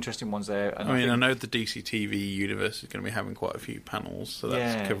interesting ones there, and I know the DC TV universe is going to be having quite a few panels, so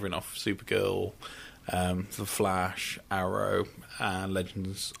that's covering off Supergirl, The Flash, Arrow, and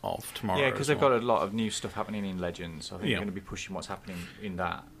Legends of Tomorrow. Because they've got a lot of new stuff happening in Legends, so I think they're going to be pushing what's happening in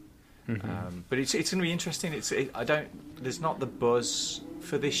that. But it's going to be interesting. There's not the buzz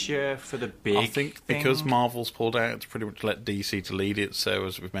for this year for the big. I think because Marvel's pulled out, it's pretty much let DC to lead it. So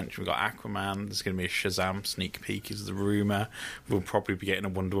as we've mentioned, we've got Aquaman. There's going to be a Shazam sneak peek, is the rumor. We'll probably be getting a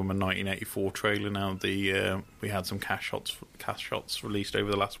Wonder Woman 1984 trailer now. We had some cash shots released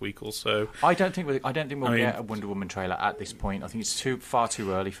over the last week or so. I don't think we'll get a Wonder Woman trailer at this point. I think it's far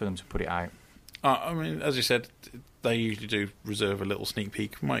too early for them to put it out. I mean, as you said, they usually do reserve a little sneak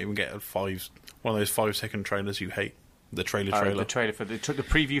peek. We might even get one of those 5-second trailers you hate. The trailer. The trailer for the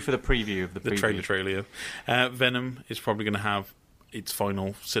preview for the preview of the preview. The trailer. Venom is probably going to have its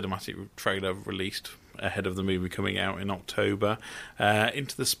final cinematic trailer released ahead of the movie coming out in October.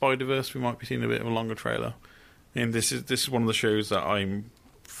 Into the Spider-Verse, we might be seeing a bit of a longer trailer. And this is one of the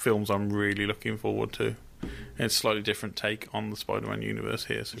films I'm really looking forward to. It's a slightly different take on the Spider-Man universe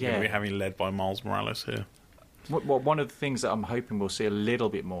here, so we're going to be having led by Miles Morales here. One of the things that I'm hoping we'll see a little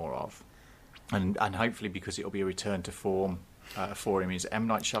bit more of, and hopefully because it'll be a return to form for him, is M.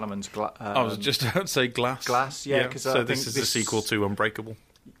 Night Shyamalan's I was just about to say Glass. Glass, yeah. So this is a sequel to Unbreakable.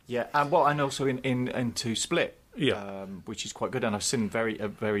 Yeah, and also into Split, yeah, which is quite good. And I've seen a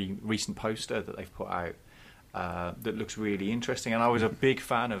very recent poster that they've put out that looks really interesting. And I was a big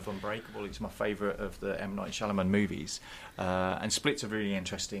fan of Unbreakable. It's my favourite of the M. Night Shyamalan movies. And Split's a really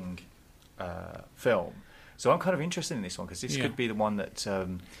interesting film. So I'm kind of interested in this one because this could be the one that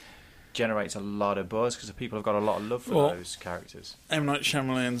generates a lot of buzz because people have got a lot of love for those characters. M. Night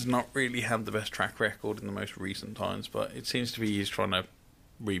Shyamalan's not really had the best track record in the most recent times, but it seems to be he's trying to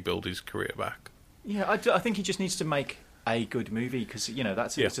rebuild his career back. Yeah, I think he just needs to make a good movie because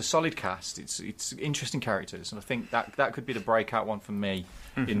it's a solid cast. It's interesting characters, and I think that could be the breakout one for me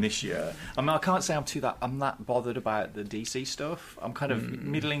in this year. I mean, I can't say I'm that bothered about the DC stuff. I'm kind of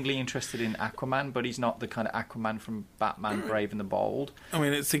middlingly interested in Aquaman, but he's not the kind of Aquaman from Batman: Brave and the Bold. I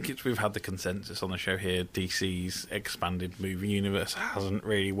mean, I think we've had the consensus on the show here. DC's expanded movie universe hasn't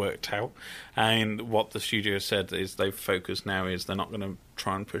really worked out, and what the studio said is they've focused now is they're not going to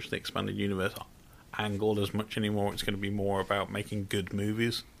try and push the expanded universe angled as much anymore. It's going to be more about making good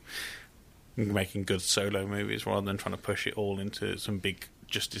movies, making good solo movies, rather than trying to push it all into some big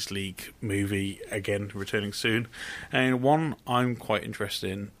Justice League movie again, returning soon. And one I'm quite interested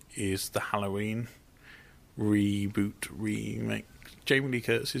in is the Halloween remake. Jamie Lee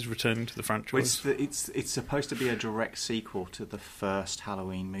Curtis is returning to the franchise. Well, it's supposed to be a direct sequel to the first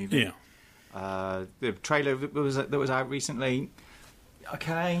Halloween movie. Yeah. The trailer that was out recently.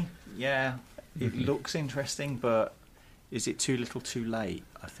 Okay, yeah. It looks interesting, but is it too little, too late?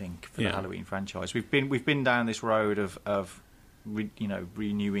 I think for the Halloween franchise, we've been down this road of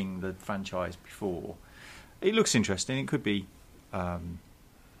renewing the franchise before. It looks interesting. It could be.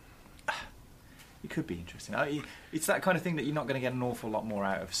 It could be interesting. It's that kind of thing that you're not going to get an awful lot more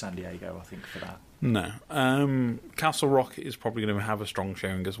out of San Diego, I think, for that. No. Castle Rock is probably going to have a strong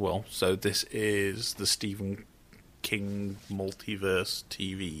showing as well. So this is the Stephen King multiverse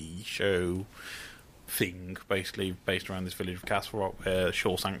TV show thing, basically based around this village of Castle Rock where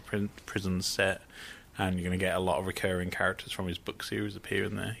Shawshank Prison's set, and you're going to get a lot of recurring characters from his book series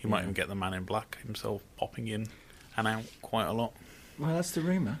appearing there. You might even get the Man in Black himself popping in and out quite a lot. Well, that's the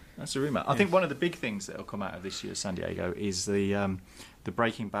rumour. I think one of the big things that will come out of this year's San Diego is the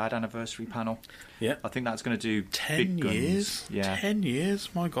Breaking Bad anniversary panel. Yeah, I think that's going to do 10 big years. Guns. Yeah, 10 years.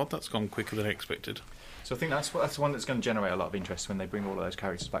 My God, that's gone quicker than expected. So I think that's one that's going to generate a lot of interest when they bring all of those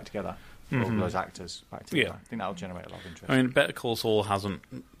characters back together, all of those actors back together. Yeah. I think that'll generate a lot of interest. I mean, Better Call Saul hasn't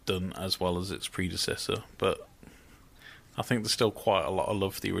done as well as its predecessor, but I think there's still quite a lot of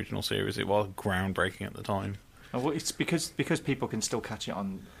love for the original series. It was groundbreaking at the time. Well, it's because people can still catch it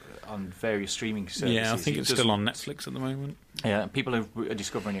on various streaming services. Yeah, I think it's still on Netflix at the moment. Yeah, people are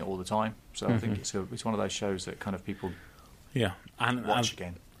discovering it all the time. So I think it's one of those shows that kind of people watch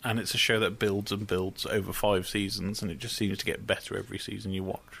again. And it's a show that builds and builds over 5 seasons, and it just seems to get better every season you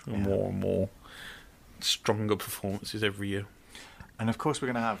watch. More and more stronger performances every year. And of course, we're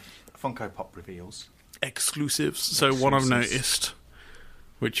going to have Funko Pop reveals. Exclusives. So one I've noticed,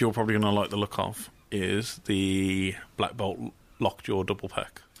 which you're probably going to like the look of, is the Black Bolt Lockjaw double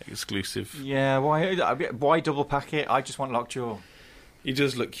pack exclusive. Yeah, why double pack it? I just want Lockjaw. He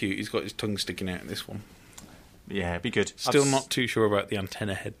does look cute. He's got his tongue sticking out in this one. Yeah, it'd be good. Still not too sure about the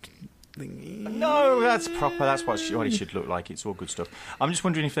antenna head thing. No, that's proper. That's what it should look like. It's all good stuff. I'm just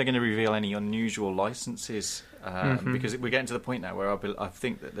wondering if they're going to reveal any unusual licenses, because we're getting to the point now where I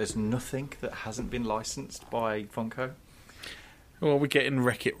think that there's nothing that hasn't been licensed by Funko. Well, we're getting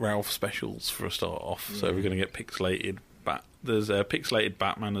Wreck-It Ralph specials for a start off, so we're going to get pixelated. There's a pixelated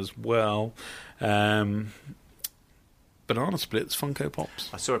Batman as well. But Banana Splits Funko Pops.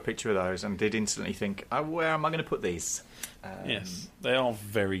 I saw a picture of those and did instantly think, oh, where am I going to put these? Yes, they are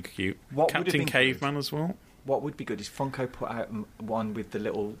very cute. What would have Captain been Caveman as well. What would be good is Funko put out one with the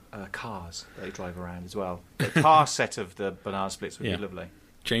little cars that they drive around as well. The car set of the Banana Splits would be lovely.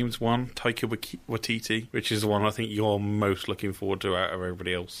 James 1, Taika Waititi, which is the one I think you're most looking forward to out of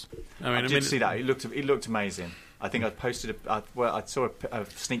everybody else. I did see that. It looked amazing. I think I posted I saw a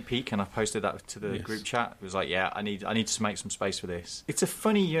sneak peek and I posted that to the group chat. It was like, yeah, I need to make some space for this. It's a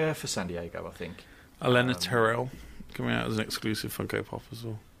funny year for San Diego, I think. Elena Terrell coming out as an exclusive Funko Pop as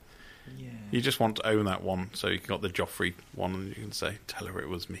well. Yeah. You just want to own that one, so you got the Joffrey one and you can say, tell her it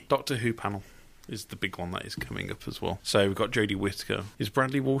was me. Doctor Who panel is the big one that is coming up as well. So we've got Jodie Whittaker. Is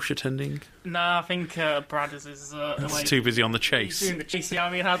Bradley Walsh attending? No, I think Brad is He's too busy on the chase. He's doing the chase. Yeah,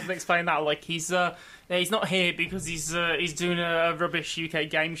 I mean, how to explain that? Like he's not here because he's doing a rubbish UK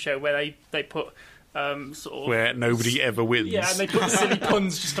game show where they put sort of where nobody ever wins. Yeah, and they put silly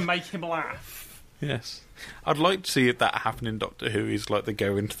puns just to make him laugh. Yes. I'd like to see if that happen in Doctor Who. Is like they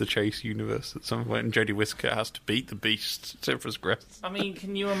go into the Chase universe at some point and Jodie Whittaker has to beat the Beast to progress. I mean,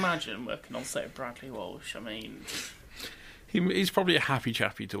 can you imagine working on set of Bradley Walsh? I mean, he's probably a happy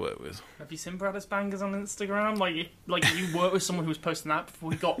chappy to work with. Have you seen Bradley's bangers on Instagram? Like you work with someone who was posting that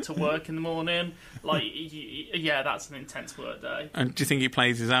before he got to work in the morning. Like, yeah, that's an intense work day. And do you think he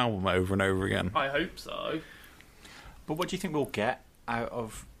plays his album over and over again? I hope so. But what do you think we'll get out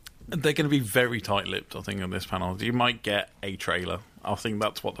of? They're going to be very tight-lipped, I think, on this panel. You might get a trailer. I think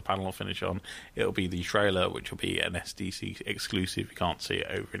that's what the panel will finish on. It'll be the trailer, which will be an SDC exclusive. You can't see it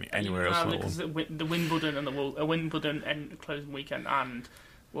over anywhere else. Because the Wimbledon and the Wimbledon closing weekend and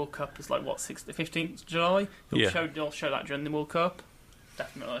World Cup is like what 15th July. They'll show that during the World Cup,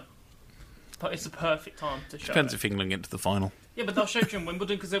 definitely. But it's a perfect time to show. Depends if England get to the final. Yeah, but they'll show it during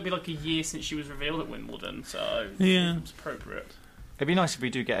Wimbledon because it'll be like a year since she was revealed at Wimbledon, so it's appropriate. It'd be nice if we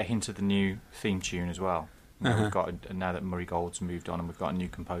do get a hint of the new theme tune as well. We've got now that Murray Gold's moved on and we've got a new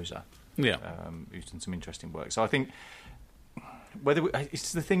composer. Yeah, who's done some interesting work. So I think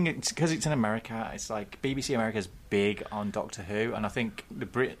it's the thing. It's because it's in America. It's like BBC America's big on Doctor Who, and I think the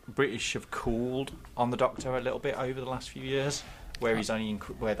British have cooled on the Doctor a little bit over the last few years, where he's only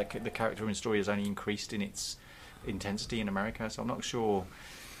where the character and story has only increased in its intensity in America. So I'm not sure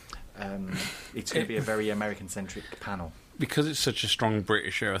it's going to be a very American-centric panel. Because it's such a strong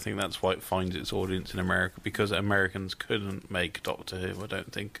British show, I think that's why it finds its audience in America. Because Americans couldn't make Doctor Who, I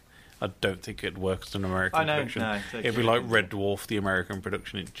don't think it'd work as an American production. No, it'd be like Red Dwarf, the American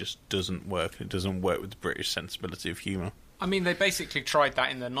production. It just doesn't work. It doesn't work with the British sensibility of humour. I mean, they basically tried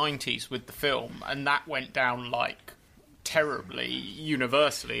that in the 90s with the film, and that went down like terribly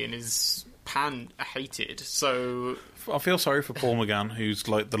universally and is hated. So I feel sorry for Paul McGann, who's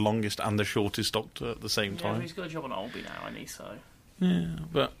like the longest and the shortest Doctor at the same time. Yeah, he's got a job on Albie now, hasn't he? So yeah,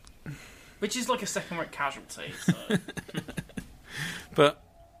 but which is like a second-rate casualty. So. But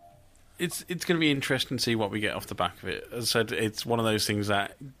it's going to be interesting to see what we get off the back of it. As I said, it's one of those things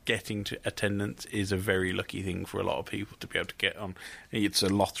that getting to attendance is a very lucky thing for a lot of people to be able to get on. It's a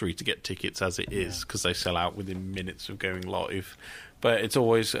lottery to get tickets as it is because they sell out within minutes of going live. But it's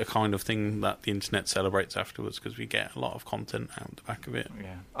always a kind of thing that the internet celebrates afterwards because we get a lot of content out the back of it.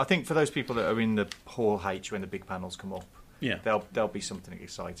 Yeah, I think for those people that are in the Hall H when the big panels come up, there'll be something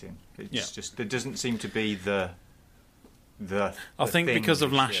exciting. It's just there doesn't seem to be the I think because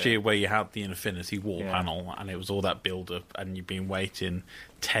of last year where you had the Infinity War panel and it was all that build-up and you've been waiting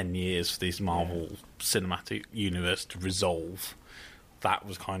 10 years for this Marvel Cinematic Universe to resolve, that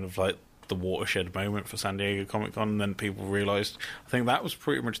was kind of like the watershed moment for San Diego Comic-Con, and then people realised, I think that was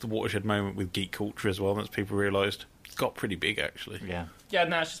pretty much the watershed moment with geek culture as well, once people realised it's got pretty big actually. Yeah,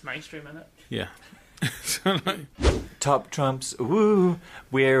 now it's just mainstream, isn't it? Yeah. Top Trumps, woo!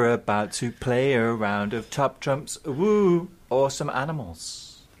 We're about to play a round of Top Trumps, woo! Awesome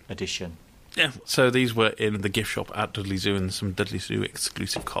Animals edition. Yeah, so these were in the gift shop at Dudley Zoo, and some Dudley Zoo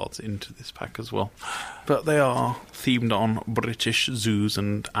exclusive cards into this pack as well. But they are themed on British zoos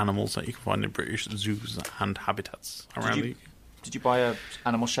and animals that you can find in British zoos and habitats around. Did you buy a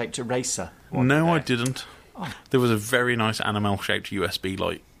animal-shaped eraser? No, I didn't. Oh. There was a very nice animal-shaped USB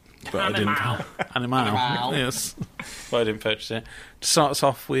light. But I didn't. Animal. Yes. But I didn't purchase it. To start us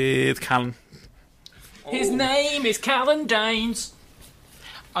off with Callan. His name is Callan Danes.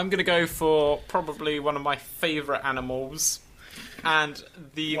 I'm going to go for probably one of my favourite animals and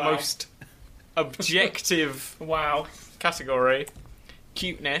the most objective category,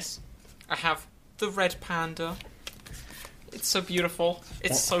 cuteness. I have the red panda. It's so beautiful.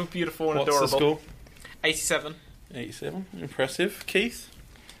 It's so beautiful and adorable. What's the score? 87. 87. Impressive. Keith?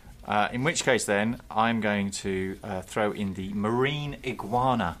 In which case, then, I'm going to throw in the marine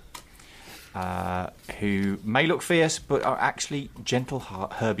iguana, who may look fierce, but are actually gentle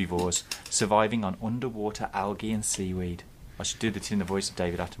herbivores surviving on underwater algae and seaweed. I should do this in the voice of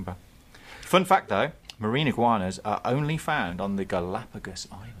David Attenborough. Fun fact, though, marine iguanas are only found on the Galapagos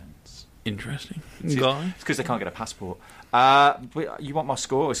Islands. Interesting. It's because they can't get a passport. But you want my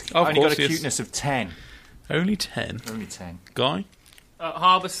score? It's only got a cuteness of 10. Only 10? Only 10. Guy?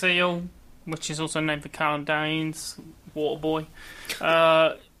 Harbour seal, which is also named for Callum Danes, Waterboy.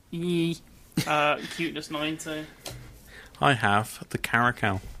 Cuteness 90. I have the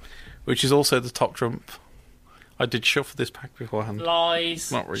Caracal, which is also the top trump. I did shuffle this pack beforehand.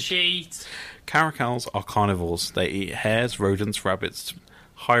 Lies. Not really. Cheat. Caracals are carnivores. They eat hares, rodents, rabbits,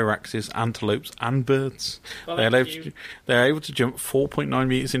 hyraxes, antelopes, and birds. Well, They are able to jump 4.9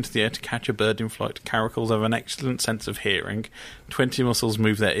 metres into the air to catch a bird in flight. Caracals have an excellent sense of hearing. 20 muscles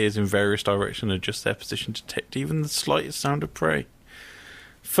move their ears in various directions and adjust their position to detect even the slightest sound of prey.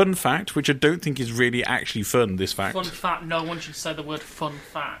 Fun fact, which I don't think is really actually fun, this fact. Fun fact, no one should say the word fun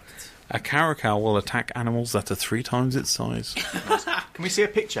fact. A caracal will attack animals that are 3 times its size. Can we see a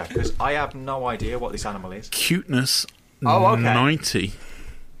picture? Because I have no idea what this animal is. Cuteness 90.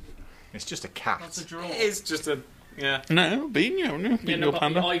 It's just a cat. That's a draw. It is just a... Yeah. No, Bean, you your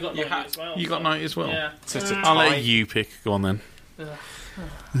panda. You got 90 as well. You got 90 as well. Yeah. I'll let you pick. Go on then.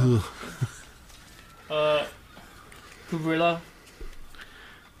 Gorilla.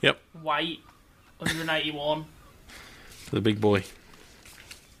 Yep. Weight 181. The big boy.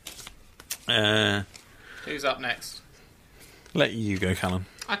 Who's up next? Let you go, Callum.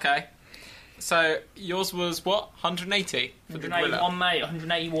 Okay. So, yours was what? 180 for the gorilla? 181, mate.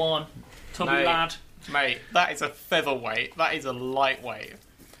 181. Tubby Mate. lad. Mate, that is a featherweight. That is a lightweight.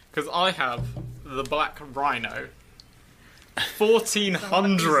 Because I have the black rhino.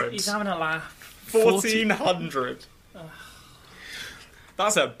 1,400. He's having a laugh. 1,400.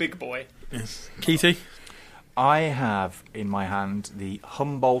 That's a big boy. Yes. Keithy? I have in my hand the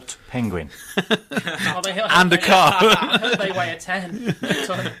Humboldt penguin. And a car. They weigh a 10.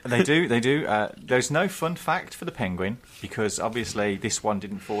 They do. There's no fun fact for the penguin because obviously this one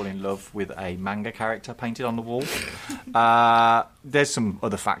didn't fall in love with a manga character painted on the wall. There's some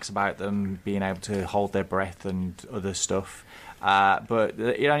other facts about them being able to hold their breath and other stuff. But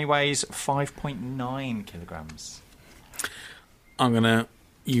it only weighs 5.9 kilograms. I'm going to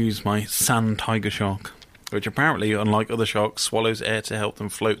use my sand tiger shark, which apparently, unlike other sharks, swallows air to help them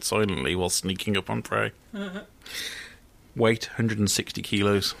float silently while sneaking up on prey. Weight 160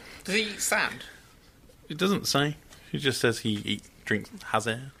 kilos. Does he eat sand? It doesn't say. It just says he has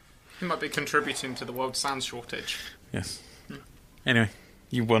air. He might be contributing to the world sand shortage. Yes. Anyway,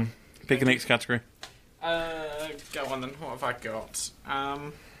 you won. Pick the next category. Go on then. What have I got?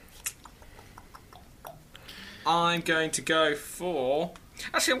 I'm going to go for...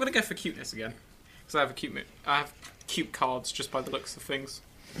 Actually, I'm going to go for cuteness again. Because I have cute cards just by the looks of things.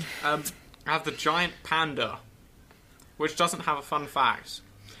 I have the giant panda, which doesn't have a fun fact,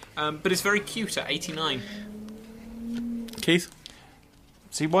 but it's very cute at 89. Keith?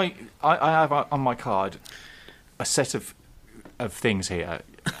 See, why I have on my card a set of things here,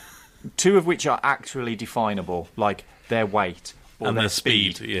 2 of which are actually definable, like their weight or And their their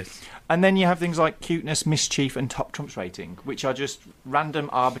speed, yes. And then you have things like cuteness, mischief, and top trumps rating, which are just random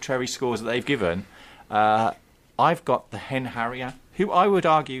arbitrary scores that they've given. I've got the hen harrier, who I would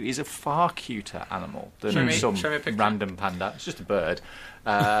argue is a far cuter animal than some random panda. It's just a bird,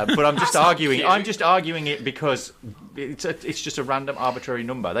 but I'm just arguing. I'm just arguing it because it's just a random arbitrary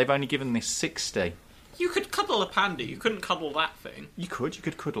number. They've only given this 60. You could cuddle a panda. You couldn't cuddle that thing. You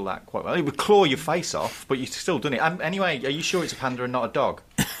could cuddle that quite well. It would claw your face off, but you've still done it. Anyway, are you sure it's a panda and not a dog?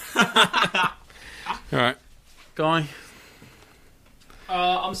 All right, Guy.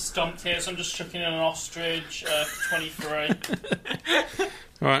 I'm stumped here, so I'm just chucking in an ostrich. 23.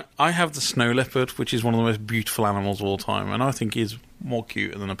 All right, I have the snow leopard, which is one of the most beautiful animals of all time, and I think is more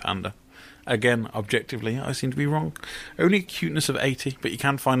cute than a panda. Again, objectively, I seem to be wrong. Only a cuteness of 80, but you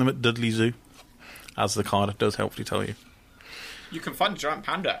can find them at Dudley Zoo, as the card does helpfully tell you. You can find a giant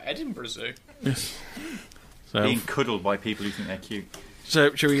panda at Edinburgh Zoo. Yes. So, being cuddled by people who think they're cute.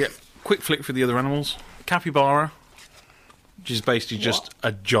 So, shall we get a quick flick for the other animals? Capybara, which is basically just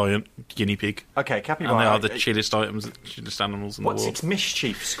a giant guinea pig. Okay, capybara. And they are the chillest animals in the world. What's its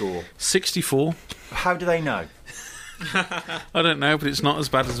mischief score? 64. How do they know? I don't know, but it's not as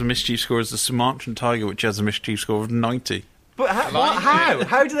bad as a mischief score as the Sumatran tiger, which has a mischief score of 90. But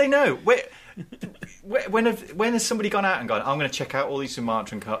how do they know? Wait, When has somebody gone out and gone, I'm going to check out all these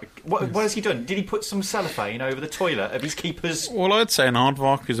Sumatran cars? What has he done? Did he put some cellophane over the toilet of his keeper's... Well, I'd say an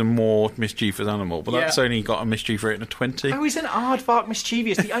aardvark is a more mischievous animal, but that's only got a mischief rating of 20. How is an aardvark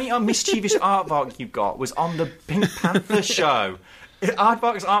mischievous? The only mischievous aardvark you've got was on the Pink Panther show.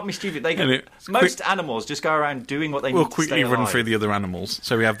 Aardvarks aren't mischievous. Most animals just go around doing what they need to stay alive. We'll quickly run through the other animals.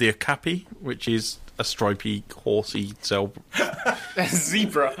 So we have the okapi, which is a stripy, horsey zebra.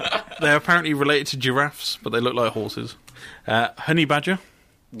 They're apparently related to giraffes, but they look like horses. Honey badger.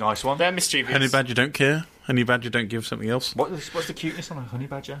 Nice one. They're mischievous. Honey badger don't care. Honey badger don't give something else. What's the cuteness on a honey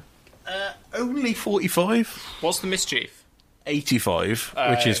badger? Only 45. What's the mischief? 85,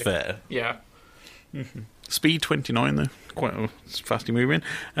 which is fair. Yeah. Mm-hmm. Speed 29, though. Quite fastly moving.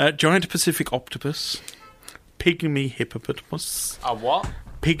 Giant Pacific octopus. Pygmy hippopotamus. A what?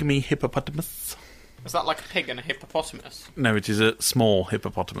 Pygmy hippopotamus. Is that like a pig and a hippopotamus? No, it is a small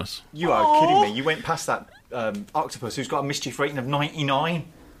hippopotamus. You are kidding me. You went past that octopus who's got a mischief rating of 99.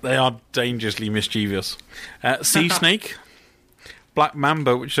 They are dangerously mischievous. Sea snake. Black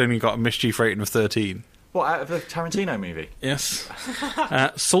mamba, which only got a mischief rating of 13. What, out of the Tarantino movie? Yes.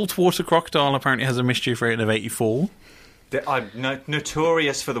 Saltwater crocodile apparently has a mischief rating of 84. They are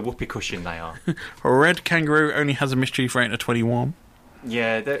notorious for the whoopee cushion, they are. Red kangaroo only has a mischief rating of 21.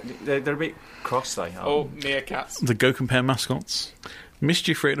 Yeah, they're a bit cross, they are. Oh, meerkats. The Go Compare mascots.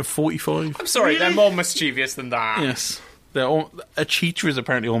 Mischief rating of 45. I'm sorry, they're more mischievous than that. Yes. A cheetah is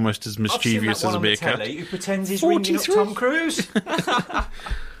apparently almost as mischievous as a meerkat. Who pretends he's ringing up Tom Cruise.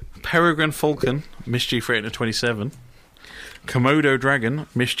 Peregrine falcon, mischief rating of 27. Komodo dragon,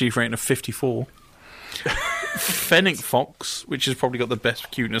 mischief rating of 54. Fennec fox, which has probably got the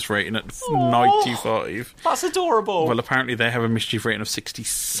best cuteness rating at 95. That's adorable. Well, apparently they have a mischief rating of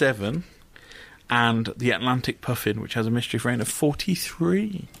 67. And the Atlantic puffin, which has a mischief rating of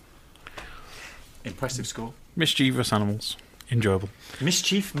 43. Impressive score. Mischievous animals. Enjoyable.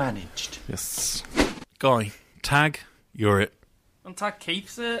 Mischief managed. Yes. Guy, tag, you're it. And tag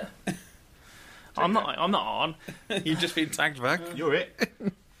keeps it. I'm not on. You've just been tagged back. You're it.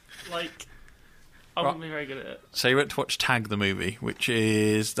 I wouldn't be very good at it. So you went to watch Tag the movie, which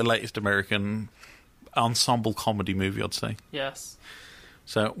is the latest American ensemble comedy movie, I'd say. Yes.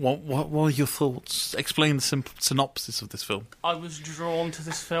 So what were your thoughts? Explain the synopsis of this film. I was drawn to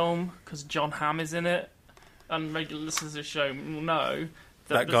this film because John Hamm is in it, and regular listeners of the show will know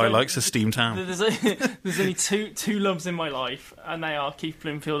that guy likes a steamed ham. There's only two loves in my life, and they are Keith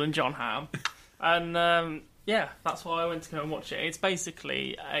Bloomfield and John Hamm. And that's why I went to go and watch it. It's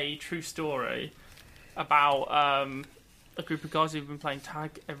basically a true story about a group of guys who've been playing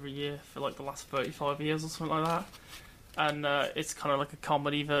tag every year for like the last 35 years or something like that. And it's kind of like a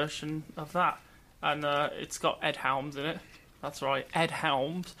comedy version of that. And it's got Ed Helms in it. That's right, Ed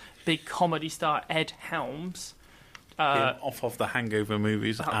Helms. Big comedy star Ed Helms. Off of the Hangover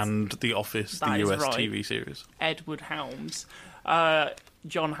movies and The Office, the US TV series. Edward Helms.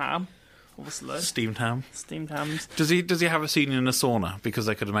 John Hamm, obviously. Steamed ham. Steamed hams. Does he have a scene in a sauna? Because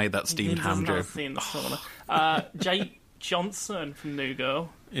they could have made that steamed ham joke. He doesn't have a scene in the sauna. Jake Johnson from New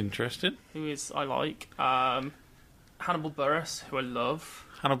Girl. Interesting. Who I like. Hannibal Buress, who I love.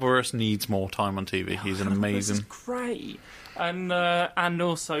 Hannibal Buress needs more time on TV. He's an amazing... This is great. And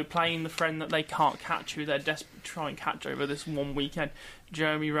also playing the friend that they can't catch, who they're desperate to try and catch over this one weekend,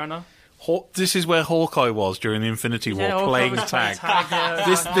 Jeremy Renner. This is where Hawkeye was during the Infinity War, playing tag.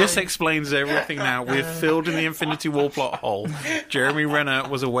 This explains everything now. We've filled in the Infinity War plot hole. Jeremy Renner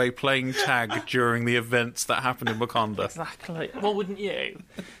was away playing tag during the events that happened in Wakanda. Exactly. Well, wouldn't you?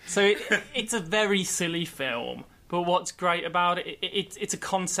 So it's a very silly film. But what's great about it, it's a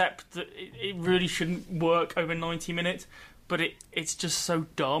concept that it really shouldn't work over 90 minutes, but it's just so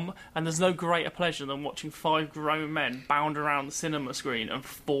dumb, and there's no greater pleasure than watching 5 grown men bound around the cinema screen and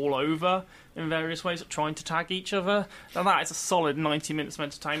fall over in various ways, trying to tag each other. And that is a solid 90 minutes of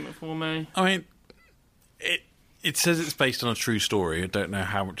entertainment for me. I mean, it says it's based on a true story. I don't know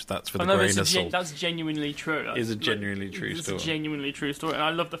how much that's with a grain of salt. That's genuinely true. It's a genuinely true story. It's a genuinely true story, and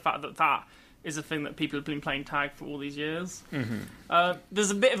I love the fact that is a thing that people have been playing tag for all these years. Mm-hmm. There's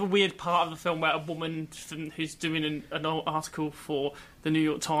a bit of a weird part of the film where a woman who's doing an article for the New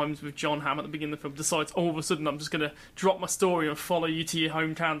York Times with John Hamm at the beginning of the film decides all of a sudden I'm just going to drop my story and follow you to your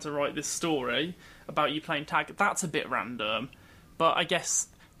hometown to write this story about you playing tag. That's a bit random, but I guess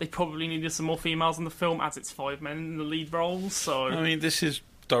they probably needed some more females in the film as it's 5 men in the lead roles. So I mean, this is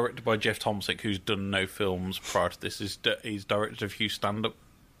directed by Jeff Tomsic, who's done no films prior to this. He's directed a few stand-up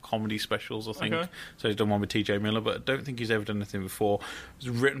comedy specials, I think. Okay. So he's done one with TJ Miller, but I don't think he's ever done anything before. It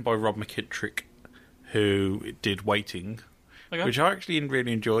was written by Rob McKittrick, who did Waiting, Okay. which I actually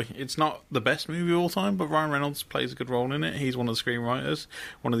really enjoy. It's not the best movie of all time, but Ryan Reynolds plays a good role in it. He's one of the screenwriters.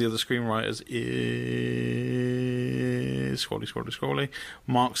 One of the other screenwriters is Scrolly.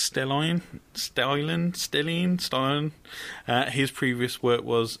 Mark Stelline. His previous work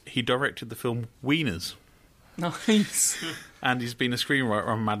was he directed the film Wieners. Nice. And he's been a screenwriter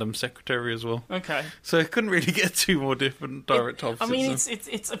on Madam Secretary as well. Okay. So I couldn't really get two more different direct opposites. I mean,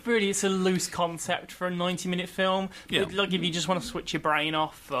 it's a loose concept for a 90-minute film. Yeah. But, like, if you just want to switch your brain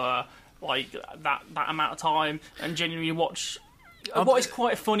off for like that amount of time and genuinely watch what is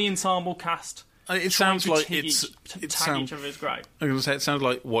quite a funny ensemble cast. It sounds like tag each other is great. I was going to say, it sounds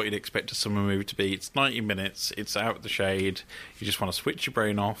like what you'd expect a summer movie to be. It's 90 minutes, it's out of the shade, you just want to switch your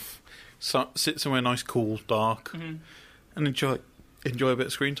brain off, sit somewhere nice, cool, dark, and enjoy a bit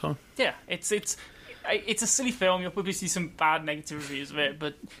of screen time. Yeah, it's a silly film. You'll probably see some bad negative reviews of it,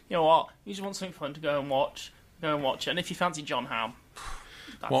 but you know what? You just want something fun to go and watch it. And if you fancy John Hamm,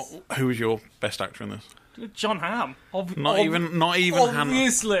 who was your best actor in this? John Hamm. Not even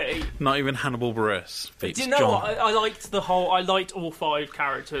obviously. Not even Hannibal Buress. Do you know what? I liked all five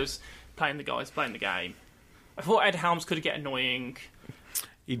characters playing the game. I thought Ed Helms could get annoying.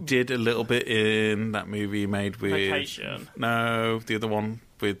 He did a little bit in that movie he made with... Vacation. No, the other one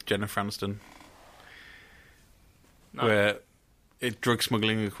with Jennifer Aniston. No. Where drug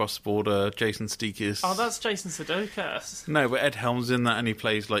smuggling across the border, Jason Sudeikis. Oh, that's Jason Sudeikis. No, but Ed Helms in that, and he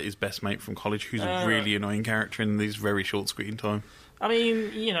plays like his best mate from college, who's a really annoying character in these very short screen time. I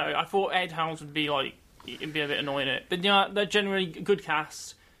mean, you know, I thought Ed Helms would be a bit annoying in it, but yeah, they're generally good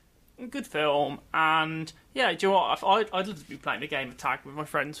cast, good film, and yeah, do you know what? I'd love to be playing a game of tag with my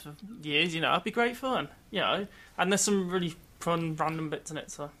friends for years. You know, it'd be great fun. You know, and there's some really fun random bits in it.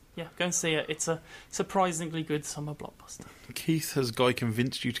 So yeah, go and see it. It's a surprisingly good summer blockbuster. Keith, has Guy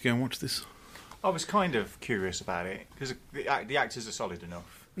convinced you to go and watch this? I was kind of curious about it because the actors are solid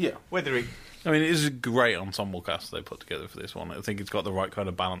enough. Yeah. Whether it... I mean, it is a great ensemble cast they put together for this one. I think it's got the right kind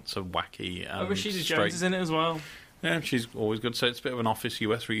of balance of wacky and Rashida straight. Jones is in it as well. Yeah, she's always good. So it's a bit of an Office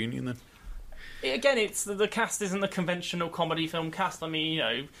US reunion then. Again, it's the cast isn't the conventional comedy film cast. I mean, you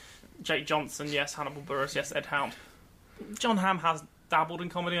know, Jake Johnson, yes, Hannibal Buress, yes, Ed Helms. John Hamm has dabbled in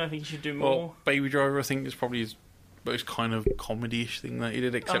comedy. I think he should do more. Well, Baby Driver, I think, is probably his most kind of comedy-ish thing that he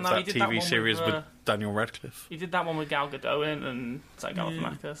did, except that TV series with Daniel Radcliffe. He did that one with Gal Gadot and Zach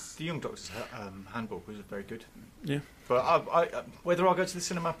Galifianakis. The Young Doctor's Handbook was very good. Yeah. But I whether I'll go to the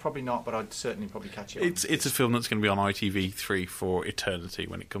cinema, probably not, but I'd certainly probably catch it. It's a film that's going to be on ITV3 for eternity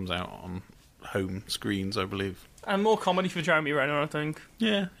when it comes out on home screens, I believe. And more comedy for Jeremy Renner, I think.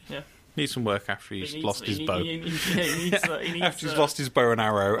 Yeah. Yeah. Needs some work after he's lost his bow. After he's lost his bow and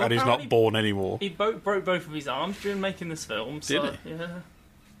arrow and he's not born anymore. He broke both of his arms during making this film. So, Did he? Yeah.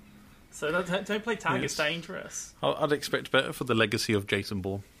 So don't play tag, it's dangerous. I'd expect better for the legacy of Jason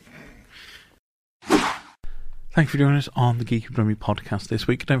Bourne. Thank you for joining us on the Geeky Brummy podcast this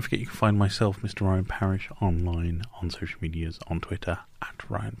week. Don't forget you can find myself, Mr. Ryan Parrish, online on social medias, on Twitter,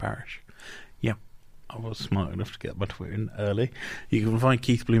 @Ryan Parrish. Yep. I was smart enough to get my Twitter in early. You can find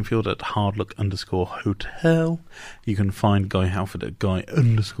Keith Bloomfield at hardluck_hotel. You can find Guy Halford at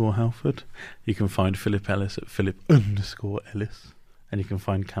Guy_Halford. You can find Philip Ellis at Philip_Ellis. And you can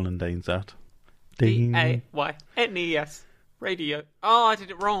find Callan Danes at DAYNES Radio. Oh, I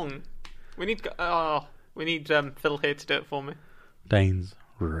did it wrong. We need Phil here to do it for me. Danes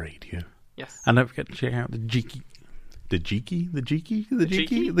Radio. Yes. And don't forget to check out the Geeky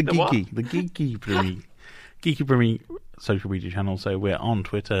Brummy social media channel. So we're on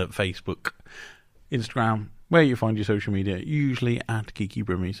Twitter, Facebook, Instagram, where you find your social media, usually at Geeky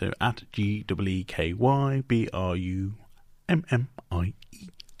Brummy. So at GEEKYBRUMMIE.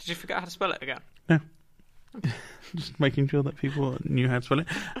 Did you forget how to spell it again? No. Just making sure that people knew how to spell it.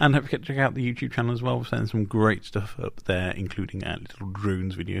 And don't forget to check out the YouTube channel as well. We're sending some great stuff up there, including our little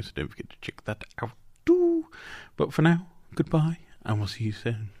drones video. So don't forget to check that out too. But for now, goodbye, and we'll see you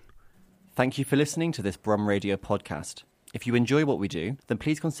soon. Thank you for listening to this Brum Radio podcast. If you enjoy what we do, then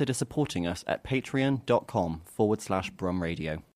please consider supporting us at patreon.com/Brum Radio.